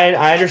 I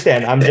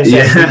understand. I'm just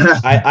saying,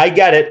 I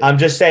get it. I'm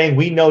just saying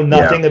we know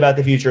nothing about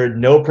the future,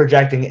 no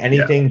projecting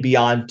anything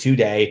beyond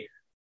today.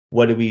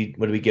 What do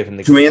we give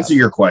him? To answer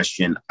your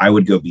question, I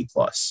would go B+.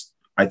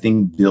 I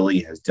think Billy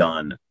has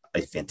done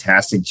a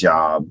fantastic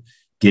job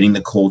getting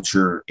the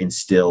culture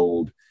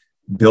instilled,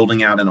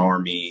 building out an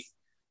army,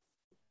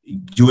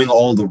 doing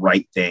all the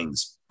right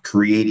things,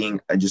 creating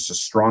just a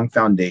strong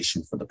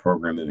foundation for the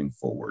program moving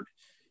forward.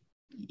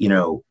 You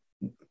know,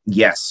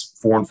 yes,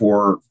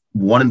 4-4,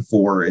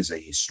 1-4 is a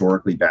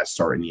historically bad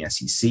start in the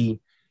SEC.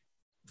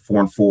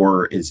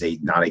 4-4 is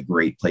not a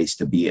great place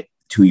to be at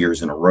 2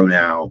 years in a row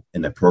now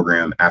in the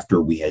program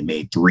after we had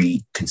made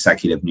 3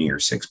 consecutive New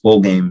Year's Six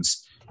bowl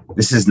games.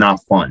 This is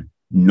not fun.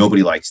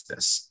 Nobody likes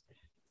this.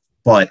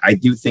 But I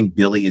do think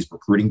Billy is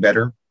recruiting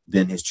better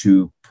than his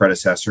 2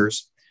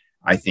 predecessors.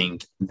 I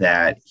think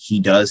that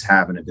he does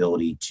have an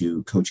ability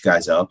to coach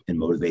guys up and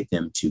motivate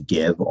them to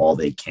give all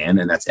they can.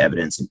 And that's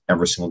evidence in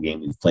every single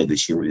game we've played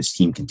this year where this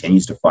team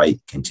continues to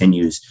fight,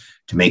 continues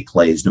to make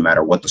plays no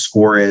matter what the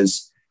score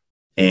is.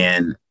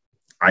 And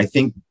I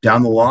think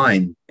down the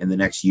line in the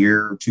next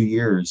year or 2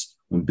 years,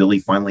 when Billy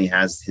finally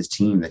has his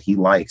team that he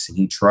likes and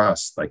he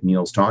trusts, like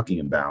Neil's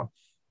talking about,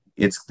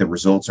 the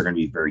results are going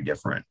to be very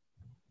different.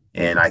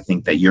 And I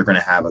think that you're going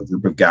to have a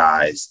group of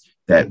guys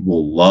that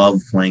will love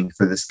playing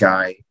for this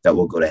guy, that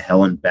will go to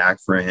hell and back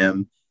for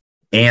him.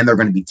 And they're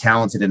going to be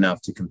talented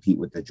enough to compete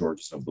with the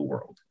Georgias of the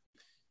world.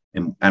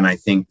 And I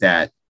think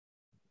that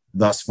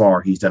thus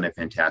far, he's done a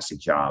fantastic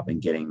job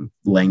in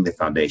laying the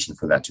foundation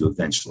for that to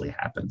eventually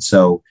happen.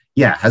 So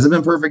yeah, has it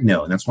been perfect?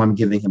 No. And that's why I'm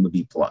giving him a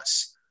B+.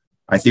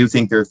 I do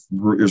think there's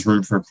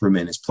room for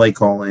improvement in his play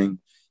calling,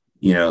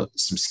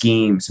 some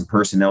schemes, some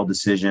personnel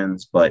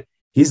decisions, but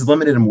he's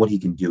limited in what he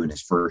can do in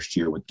his first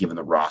year given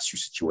the roster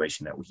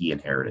situation that he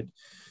inherited.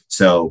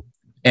 So,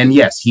 and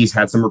yes, he's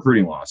had some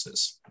recruiting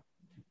losses.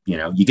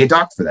 You get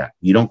docked for that.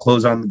 You don't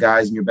close on the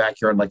guys in your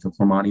backyard like a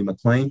Cormani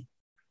McClain.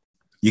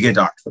 You get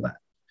docked for that.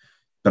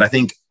 But I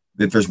think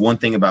that there's one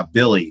thing about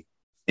Billy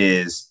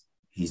is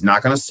he's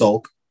not going to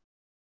sulk.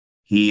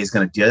 He is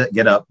going to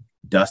get up,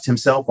 dust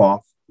himself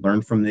off,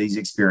 learn from these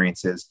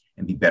experiences,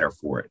 and be better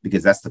for it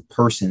because that's the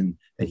person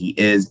that he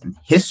is, and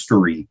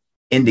history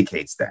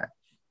indicates that.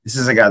 This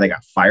is a guy that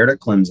got fired at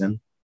Clemson,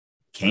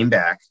 came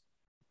back,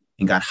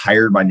 and got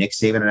hired by Nick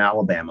Saban at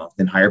Alabama,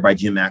 then hired by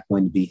Jim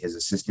McElwain to be his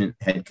assistant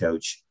head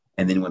coach,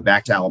 and then went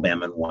back to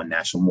Alabama and won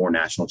more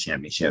national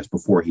championships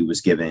before he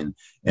was given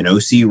an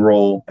OC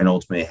role and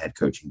ultimately a head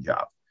coaching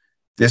job.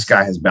 This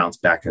guy has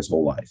bounced back his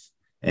whole life,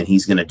 and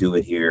he's going to do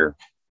it here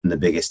in the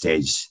biggest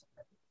stage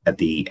at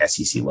the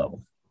SEC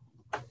level.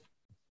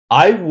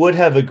 I would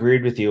have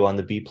agreed with you on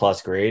the B+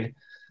 grade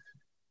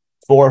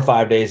 4 or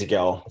 5 days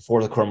ago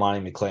before the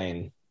Cormani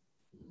McClain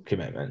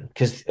commitment.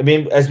 Because,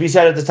 as we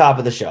said at the top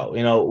of the show,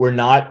 we're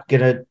not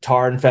going to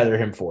tar and feather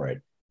him for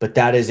it. But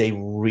that is a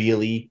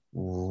really,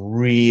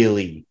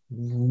 really,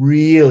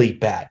 really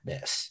bad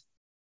miss.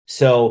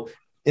 So,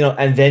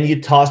 and then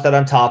you toss that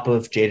on top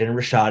of Jaden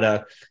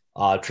Rashada,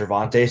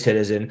 Trevante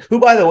Citizen, who,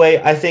 by the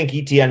way, I think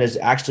ETN is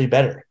actually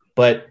better.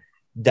 But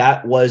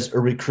that was a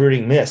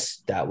recruiting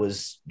miss. That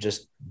was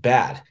just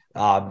bad.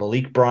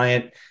 Malik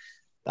Bryant,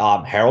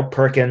 Harold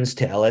Perkins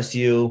to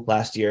LSU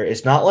last year.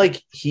 It's not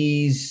like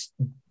he's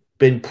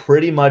been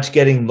pretty much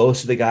getting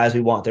most of the guys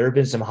we want. There have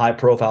been some high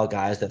profile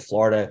guys that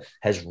Florida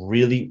has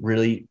really,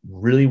 really,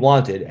 really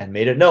wanted and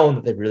made it known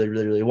that they really,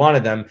 really, really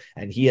wanted them.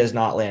 And he has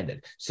not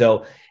landed.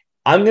 So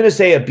I'm going to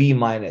say a B-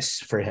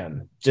 for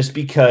him, just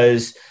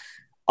because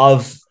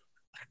of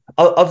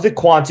the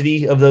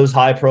quantity of those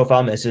high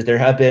profile misses. There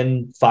have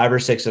been 5 or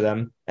 6 of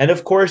them. And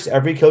of course,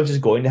 every coach is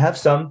going to have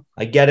some.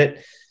 I get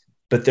it.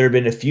 But there have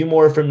been a few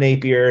more from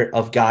Napier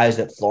of guys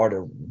that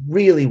Florida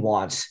really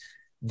wants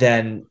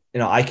than,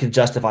 I can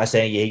justify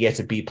saying, yeah, he gets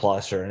a B+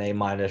 or an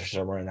A- or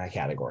somewhere in that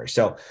category.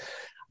 So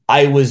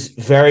I was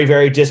very,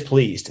 very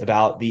displeased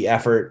about the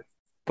effort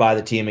by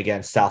the team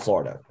against South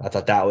Florida. I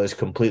thought that was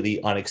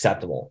completely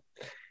unacceptable.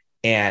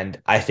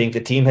 And I think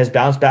the team has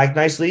bounced back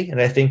nicely.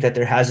 And I think that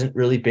there hasn't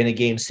really been a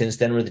game since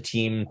then where the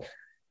team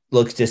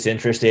looks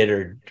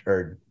disinterested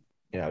or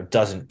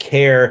doesn't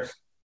care,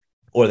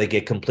 or they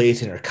get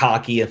complacent or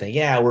cocky and think,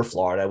 yeah, we're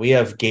Florida. We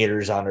have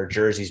Gators on our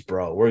jerseys,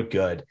 bro. We're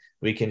good.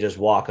 We can just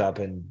walk up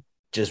and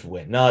just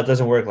win. No, it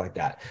doesn't work like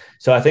that.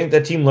 So I think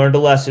the team learned a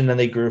lesson and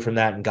they grew from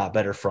that and got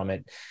better from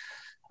it.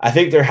 I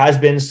think there has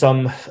been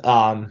some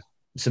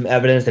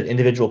evidence that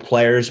individual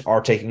players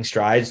are taking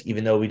strides,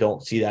 even though we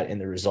don't see that in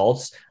the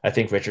results. I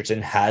think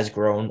Richardson has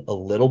grown a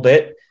little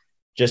bit.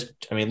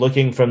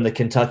 Looking from the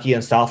Kentucky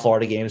and South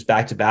Florida games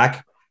back to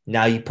back,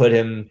 now you put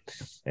him,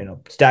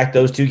 stack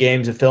those 2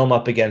 games and fill him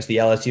up against the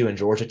LSU and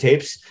Georgia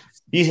tapes.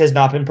 He has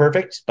not been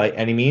perfect by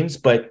any means,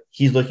 but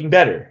he's looking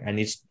better, and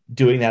he's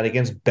doing that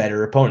against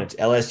better opponents.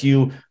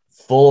 LSU,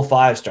 full of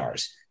 5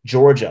 stars.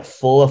 Georgia,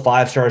 full of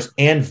 5 stars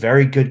and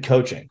very good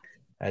coaching,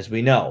 as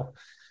we know.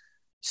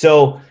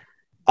 So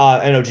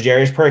I know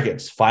Jadarius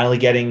Perkins finally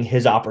getting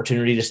his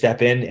opportunity to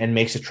step in and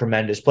makes a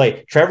tremendous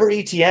play. Trevor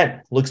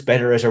Etienne looks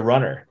better as a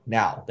runner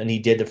now than he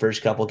did the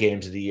first couple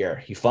games of the year.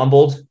 He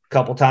fumbled a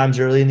couple times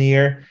early in the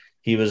year.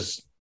 He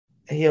was,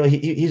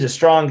 he's a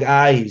strong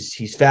guy.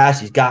 He's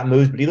fast. He's got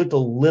moves, but he looked a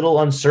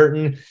little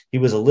uncertain. He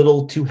was a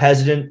little too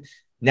hesitant.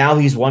 Now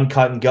he's one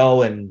cut and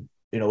go, and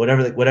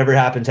whatever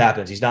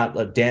happens. He's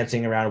not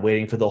dancing around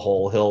waiting for the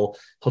hole. He'll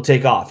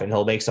take off and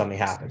he'll make something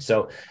happen.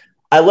 So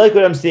I like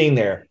what I'm seeing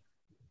there.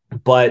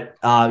 But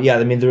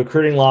the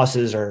recruiting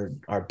losses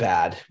are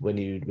bad when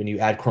you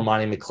add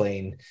Cormani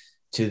McClain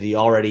to the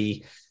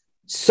already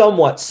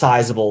somewhat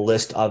sizable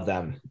list of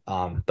them.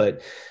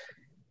 But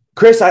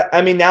Chris,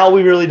 I mean, now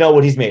we really know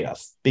what he's made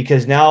of,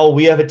 because now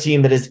we have a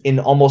team that is in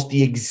almost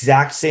the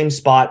exact same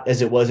spot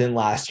as it was in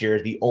last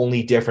year. The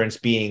only difference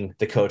being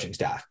the coaching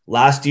staff.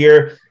 Last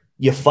year,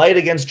 you fight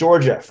against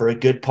Georgia for a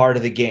good part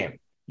of the game.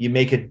 You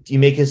make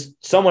a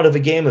somewhat of a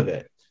game of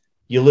it.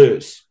 You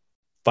lose.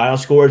 Final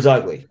score is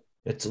ugly.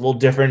 It's a little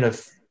different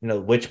of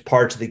which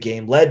parts of the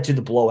game led to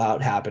the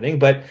blowout happening,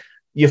 but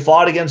you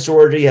fought against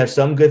Georgia. You have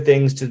some good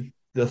things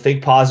to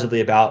think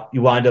positively about.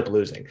 You wind up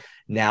losing.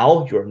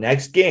 Now your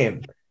next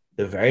game,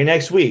 the very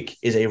next week,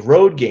 is a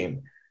road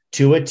game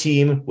to a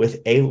team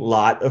with a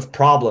lot of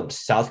problems.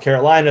 South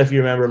Carolina, if you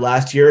remember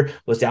last year,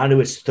 was down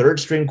to its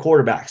third string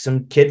quarterback,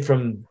 some kid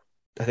from,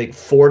 I think,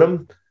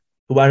 Fordham,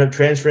 who wound up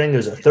transferring.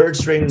 There's a third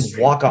string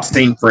walk-off.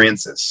 St.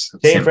 Francis.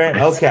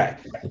 Okay.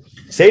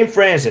 St.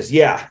 Francis,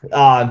 yeah.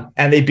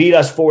 And they beat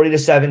us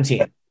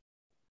 40-17.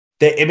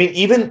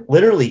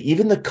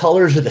 Even the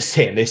colors are the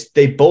same.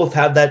 They both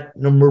have that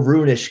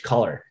maroonish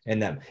color in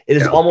them. It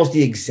is almost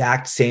the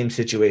exact same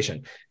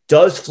situation.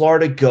 Does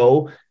Florida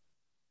go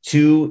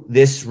to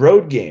this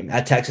road game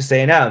at Texas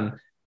A&M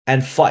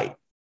and fight?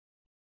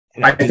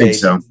 I think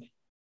so.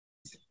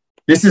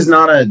 This is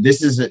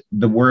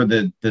where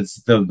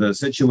the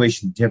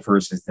situation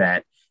differs, is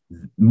that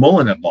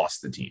Mullen had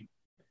lost the team.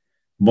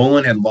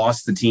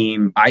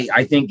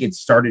 I think it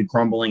started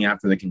crumbling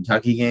after the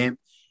Kentucky game.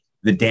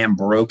 The dam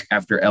broke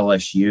after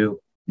LSU.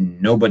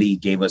 Nobody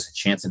gave us a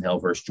chance in hell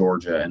versus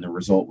Georgia, and the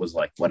result was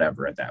like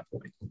whatever at that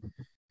point.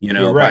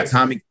 Right. By the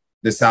time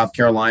the South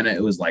Carolina,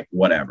 it was like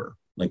whatever.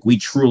 Like, we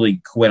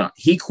truly quit on.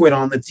 He quit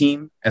on the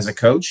team as a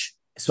coach,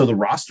 so the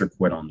roster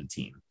quit on the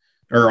team,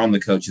 or on the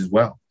coach as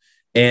well.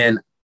 And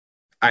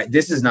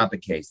this is not the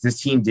case.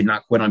 This team did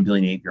not quit on Billy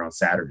Napier on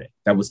Saturday.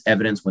 That was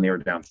evidence when they were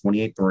down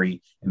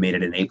 28-3 and made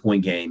it an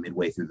 8-point game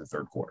midway through the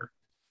third quarter.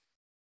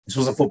 This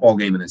was a football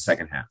game in the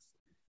second half.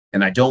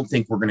 And I don't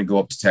think we're going to go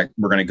up to Tech.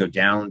 We're going to go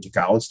down to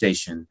College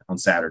Station on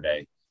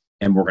Saturday,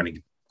 and we're going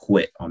to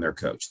quit on their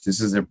coach.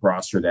 This is a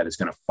roster that is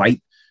going to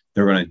fight.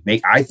 They're going to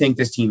make. I think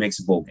this team makes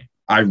a bowl game.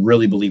 I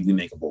really believe we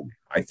make a bowl game.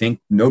 I think,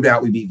 no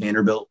doubt, we beat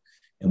Vanderbilt,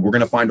 and we're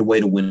going to find a way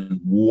to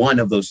win one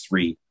of those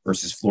three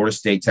versus Florida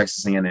State,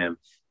 Texas A&M,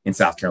 and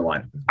South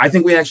Carolina. I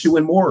think we actually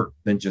win more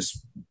than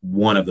just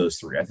one of those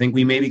three. I think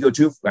we maybe go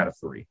 2 out of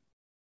 3.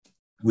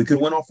 We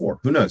could win all 4.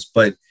 Who knows?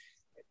 But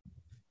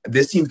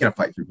this team's going to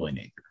fight through Billy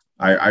Napier.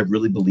 I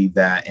really believe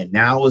that. And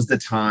now is the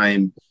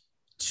time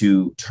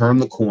to turn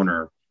the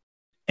corner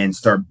and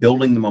start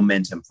building the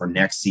momentum for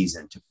next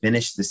season to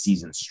finish the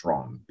season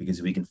strong. Because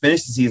if we can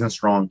finish the season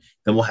strong,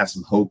 then we'll have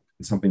some hope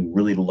and something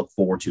really to look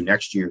forward to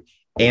next year,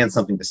 and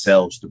something to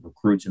sell to the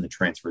recruits and the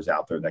transfers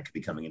out there that could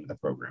be coming into the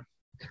program.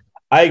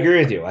 I agree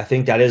with you. I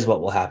think that is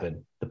what will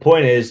happen. The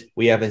point is,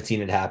 we haven't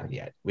seen it happen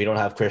yet. We don't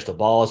have crystal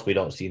balls. We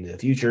don't see into the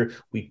future.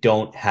 We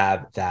don't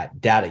have that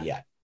data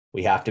yet.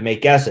 We have to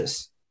make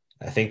guesses.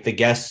 I think the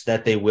guess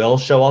that they will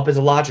show up is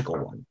a logical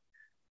one,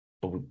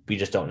 but we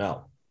just don't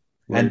know.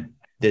 Right. And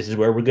this is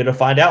where we're going to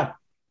find out.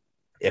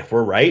 If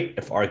we're right,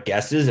 if our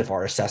guesses, if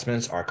our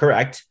assessments are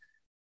correct,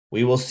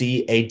 we will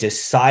see a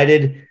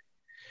decided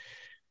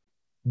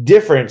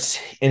difference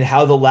in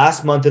how the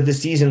last month of the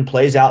season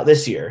plays out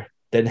this year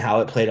than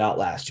how it played out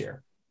last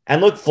year. And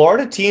look,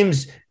 Florida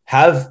teams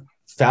have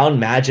found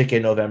magic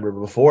in November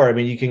before. I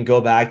mean, you can go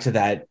back to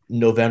that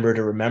November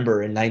to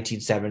remember in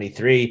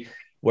 1973,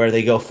 where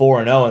they go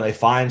 4-0 and they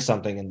find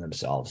something in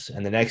themselves.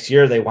 And the next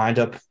year they wind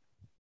up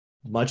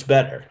much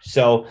better.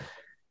 So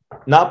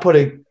not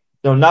putting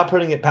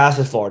it past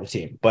the Florida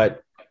team,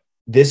 but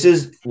this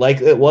is, like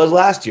it was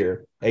last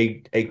year,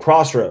 a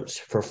crossroads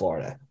for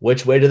Florida.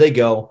 Which way do they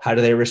go? How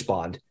do they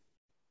respond?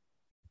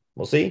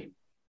 We'll see.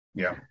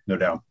 Yeah, no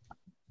doubt.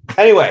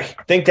 Anyway,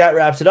 I think that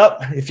wraps it up.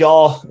 If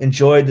y'all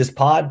enjoyed this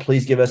pod,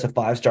 please give us a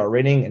 5-star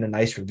rating and a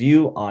nice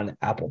review on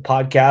Apple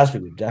Podcasts. We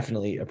would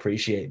definitely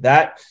appreciate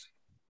that.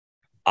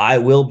 I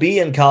will be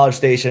in College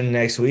Station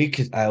next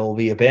week. I will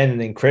be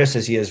abandoning Chris,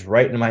 as he is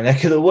right in my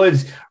neck of the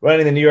woods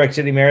running the New York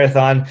City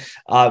Marathon.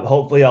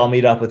 Hopefully I'll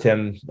meet up with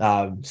him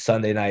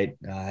Sunday night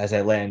as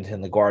I land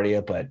in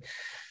LaGuardia. But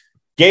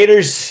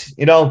Gators,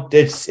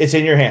 it's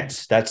in your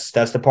hands. That's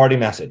the party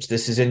message.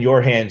 This is in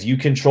your hands. You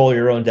control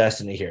your own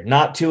destiny here.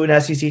 Not to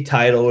an SEC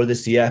title or the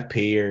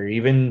CFP or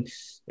even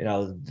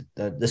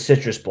the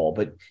Citrus Bowl,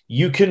 but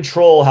you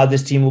control how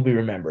this team will be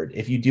remembered.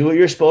 If you do what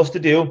you're supposed to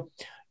do,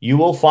 you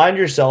will find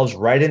yourselves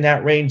right in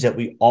that range that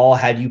we all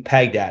had you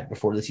pegged at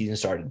before the season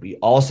started. We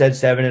all said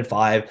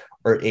 7-5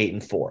 or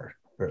 8-4, or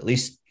at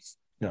least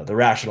the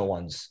rational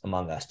ones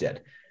among us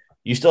did.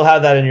 You still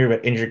have that in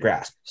your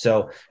grasp.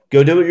 So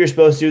go do what you're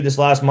supposed to do this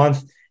last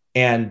month,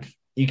 and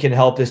you can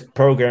help this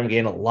program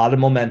gain a lot of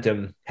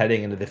momentum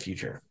heading into the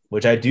future,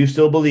 which I do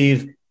still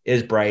believe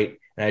is bright.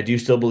 And I do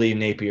still believe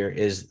Napier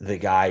is the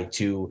guy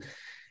to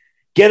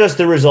get us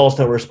the results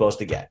that we're supposed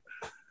to get.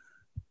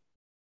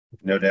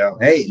 No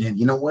doubt. Hey, and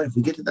you know what? If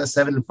we get to that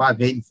 7-5,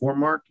 8-4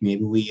 mark,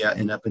 maybe we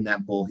end up in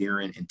that bowl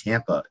here in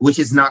Tampa, which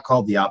is not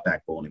called the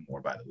Outback Bowl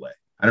anymore, by the way.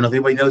 I don't know if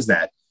anybody knows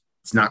that.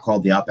 It's not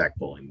called the Outback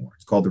Bowl anymore.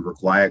 It's called the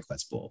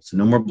ReliaQuest Bowl. So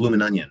no more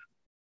Bloomin' Onion.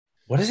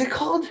 What is it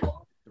called?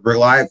 The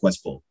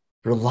ReliaQuest Bowl.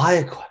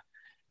 ReliaQuest.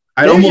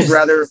 I'd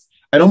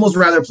almost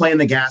rather play in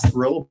the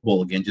Gasparilla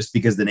Bowl again just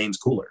because the name's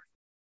cooler.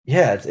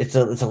 Yeah, it's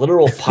a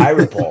literal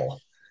pirate bowl.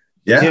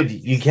 Yeah. Dude,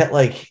 you get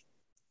like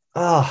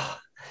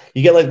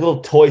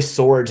little toy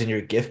swords in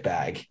your gift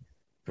bag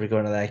for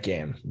going to that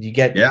game. You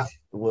get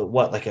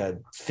what, like a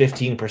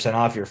 15%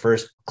 off your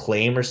first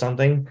claim or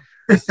something?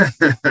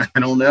 I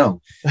don't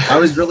know. I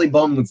was really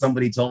bummed when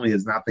somebody told me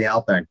it's not the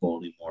Outback Bowl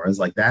anymore. I was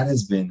like, that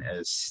has been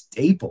a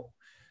staple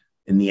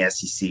in the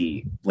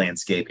SEC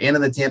landscape and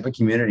in the Tampa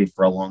community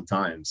for a long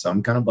time. So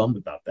I'm kind of bummed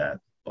about that.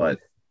 But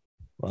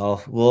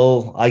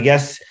well, I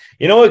guess,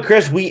 you know what,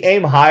 Chris, we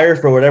aim higher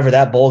for whatever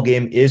that bowl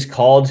game is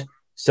called.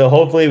 So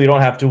hopefully we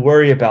don't have to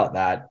worry about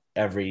that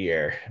every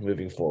year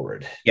moving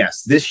forward.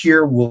 Yes, this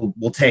year we'll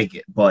take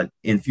it, but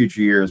in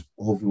future years,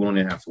 hopefully we don't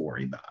even have to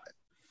worry about it.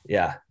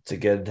 Yeah, it's a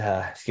good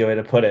way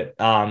to put it.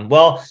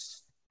 Well,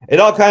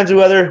 in all kinds of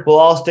weather, we'll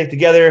all stick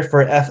together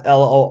for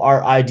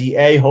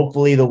FLORIDA.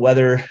 Hopefully the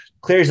weather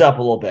clears up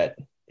a little bit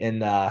in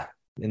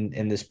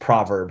this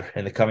proverb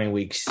in the coming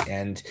weeks,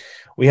 and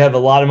we have a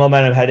lot of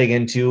momentum heading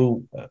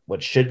into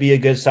what should be a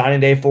good signing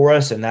day for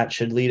us, and that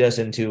should lead us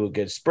into a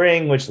good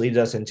spring, which leads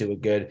us into a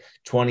good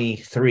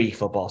 23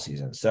 football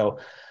season. So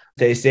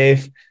stay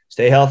safe,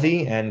 stay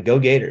healthy, and go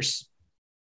Gators.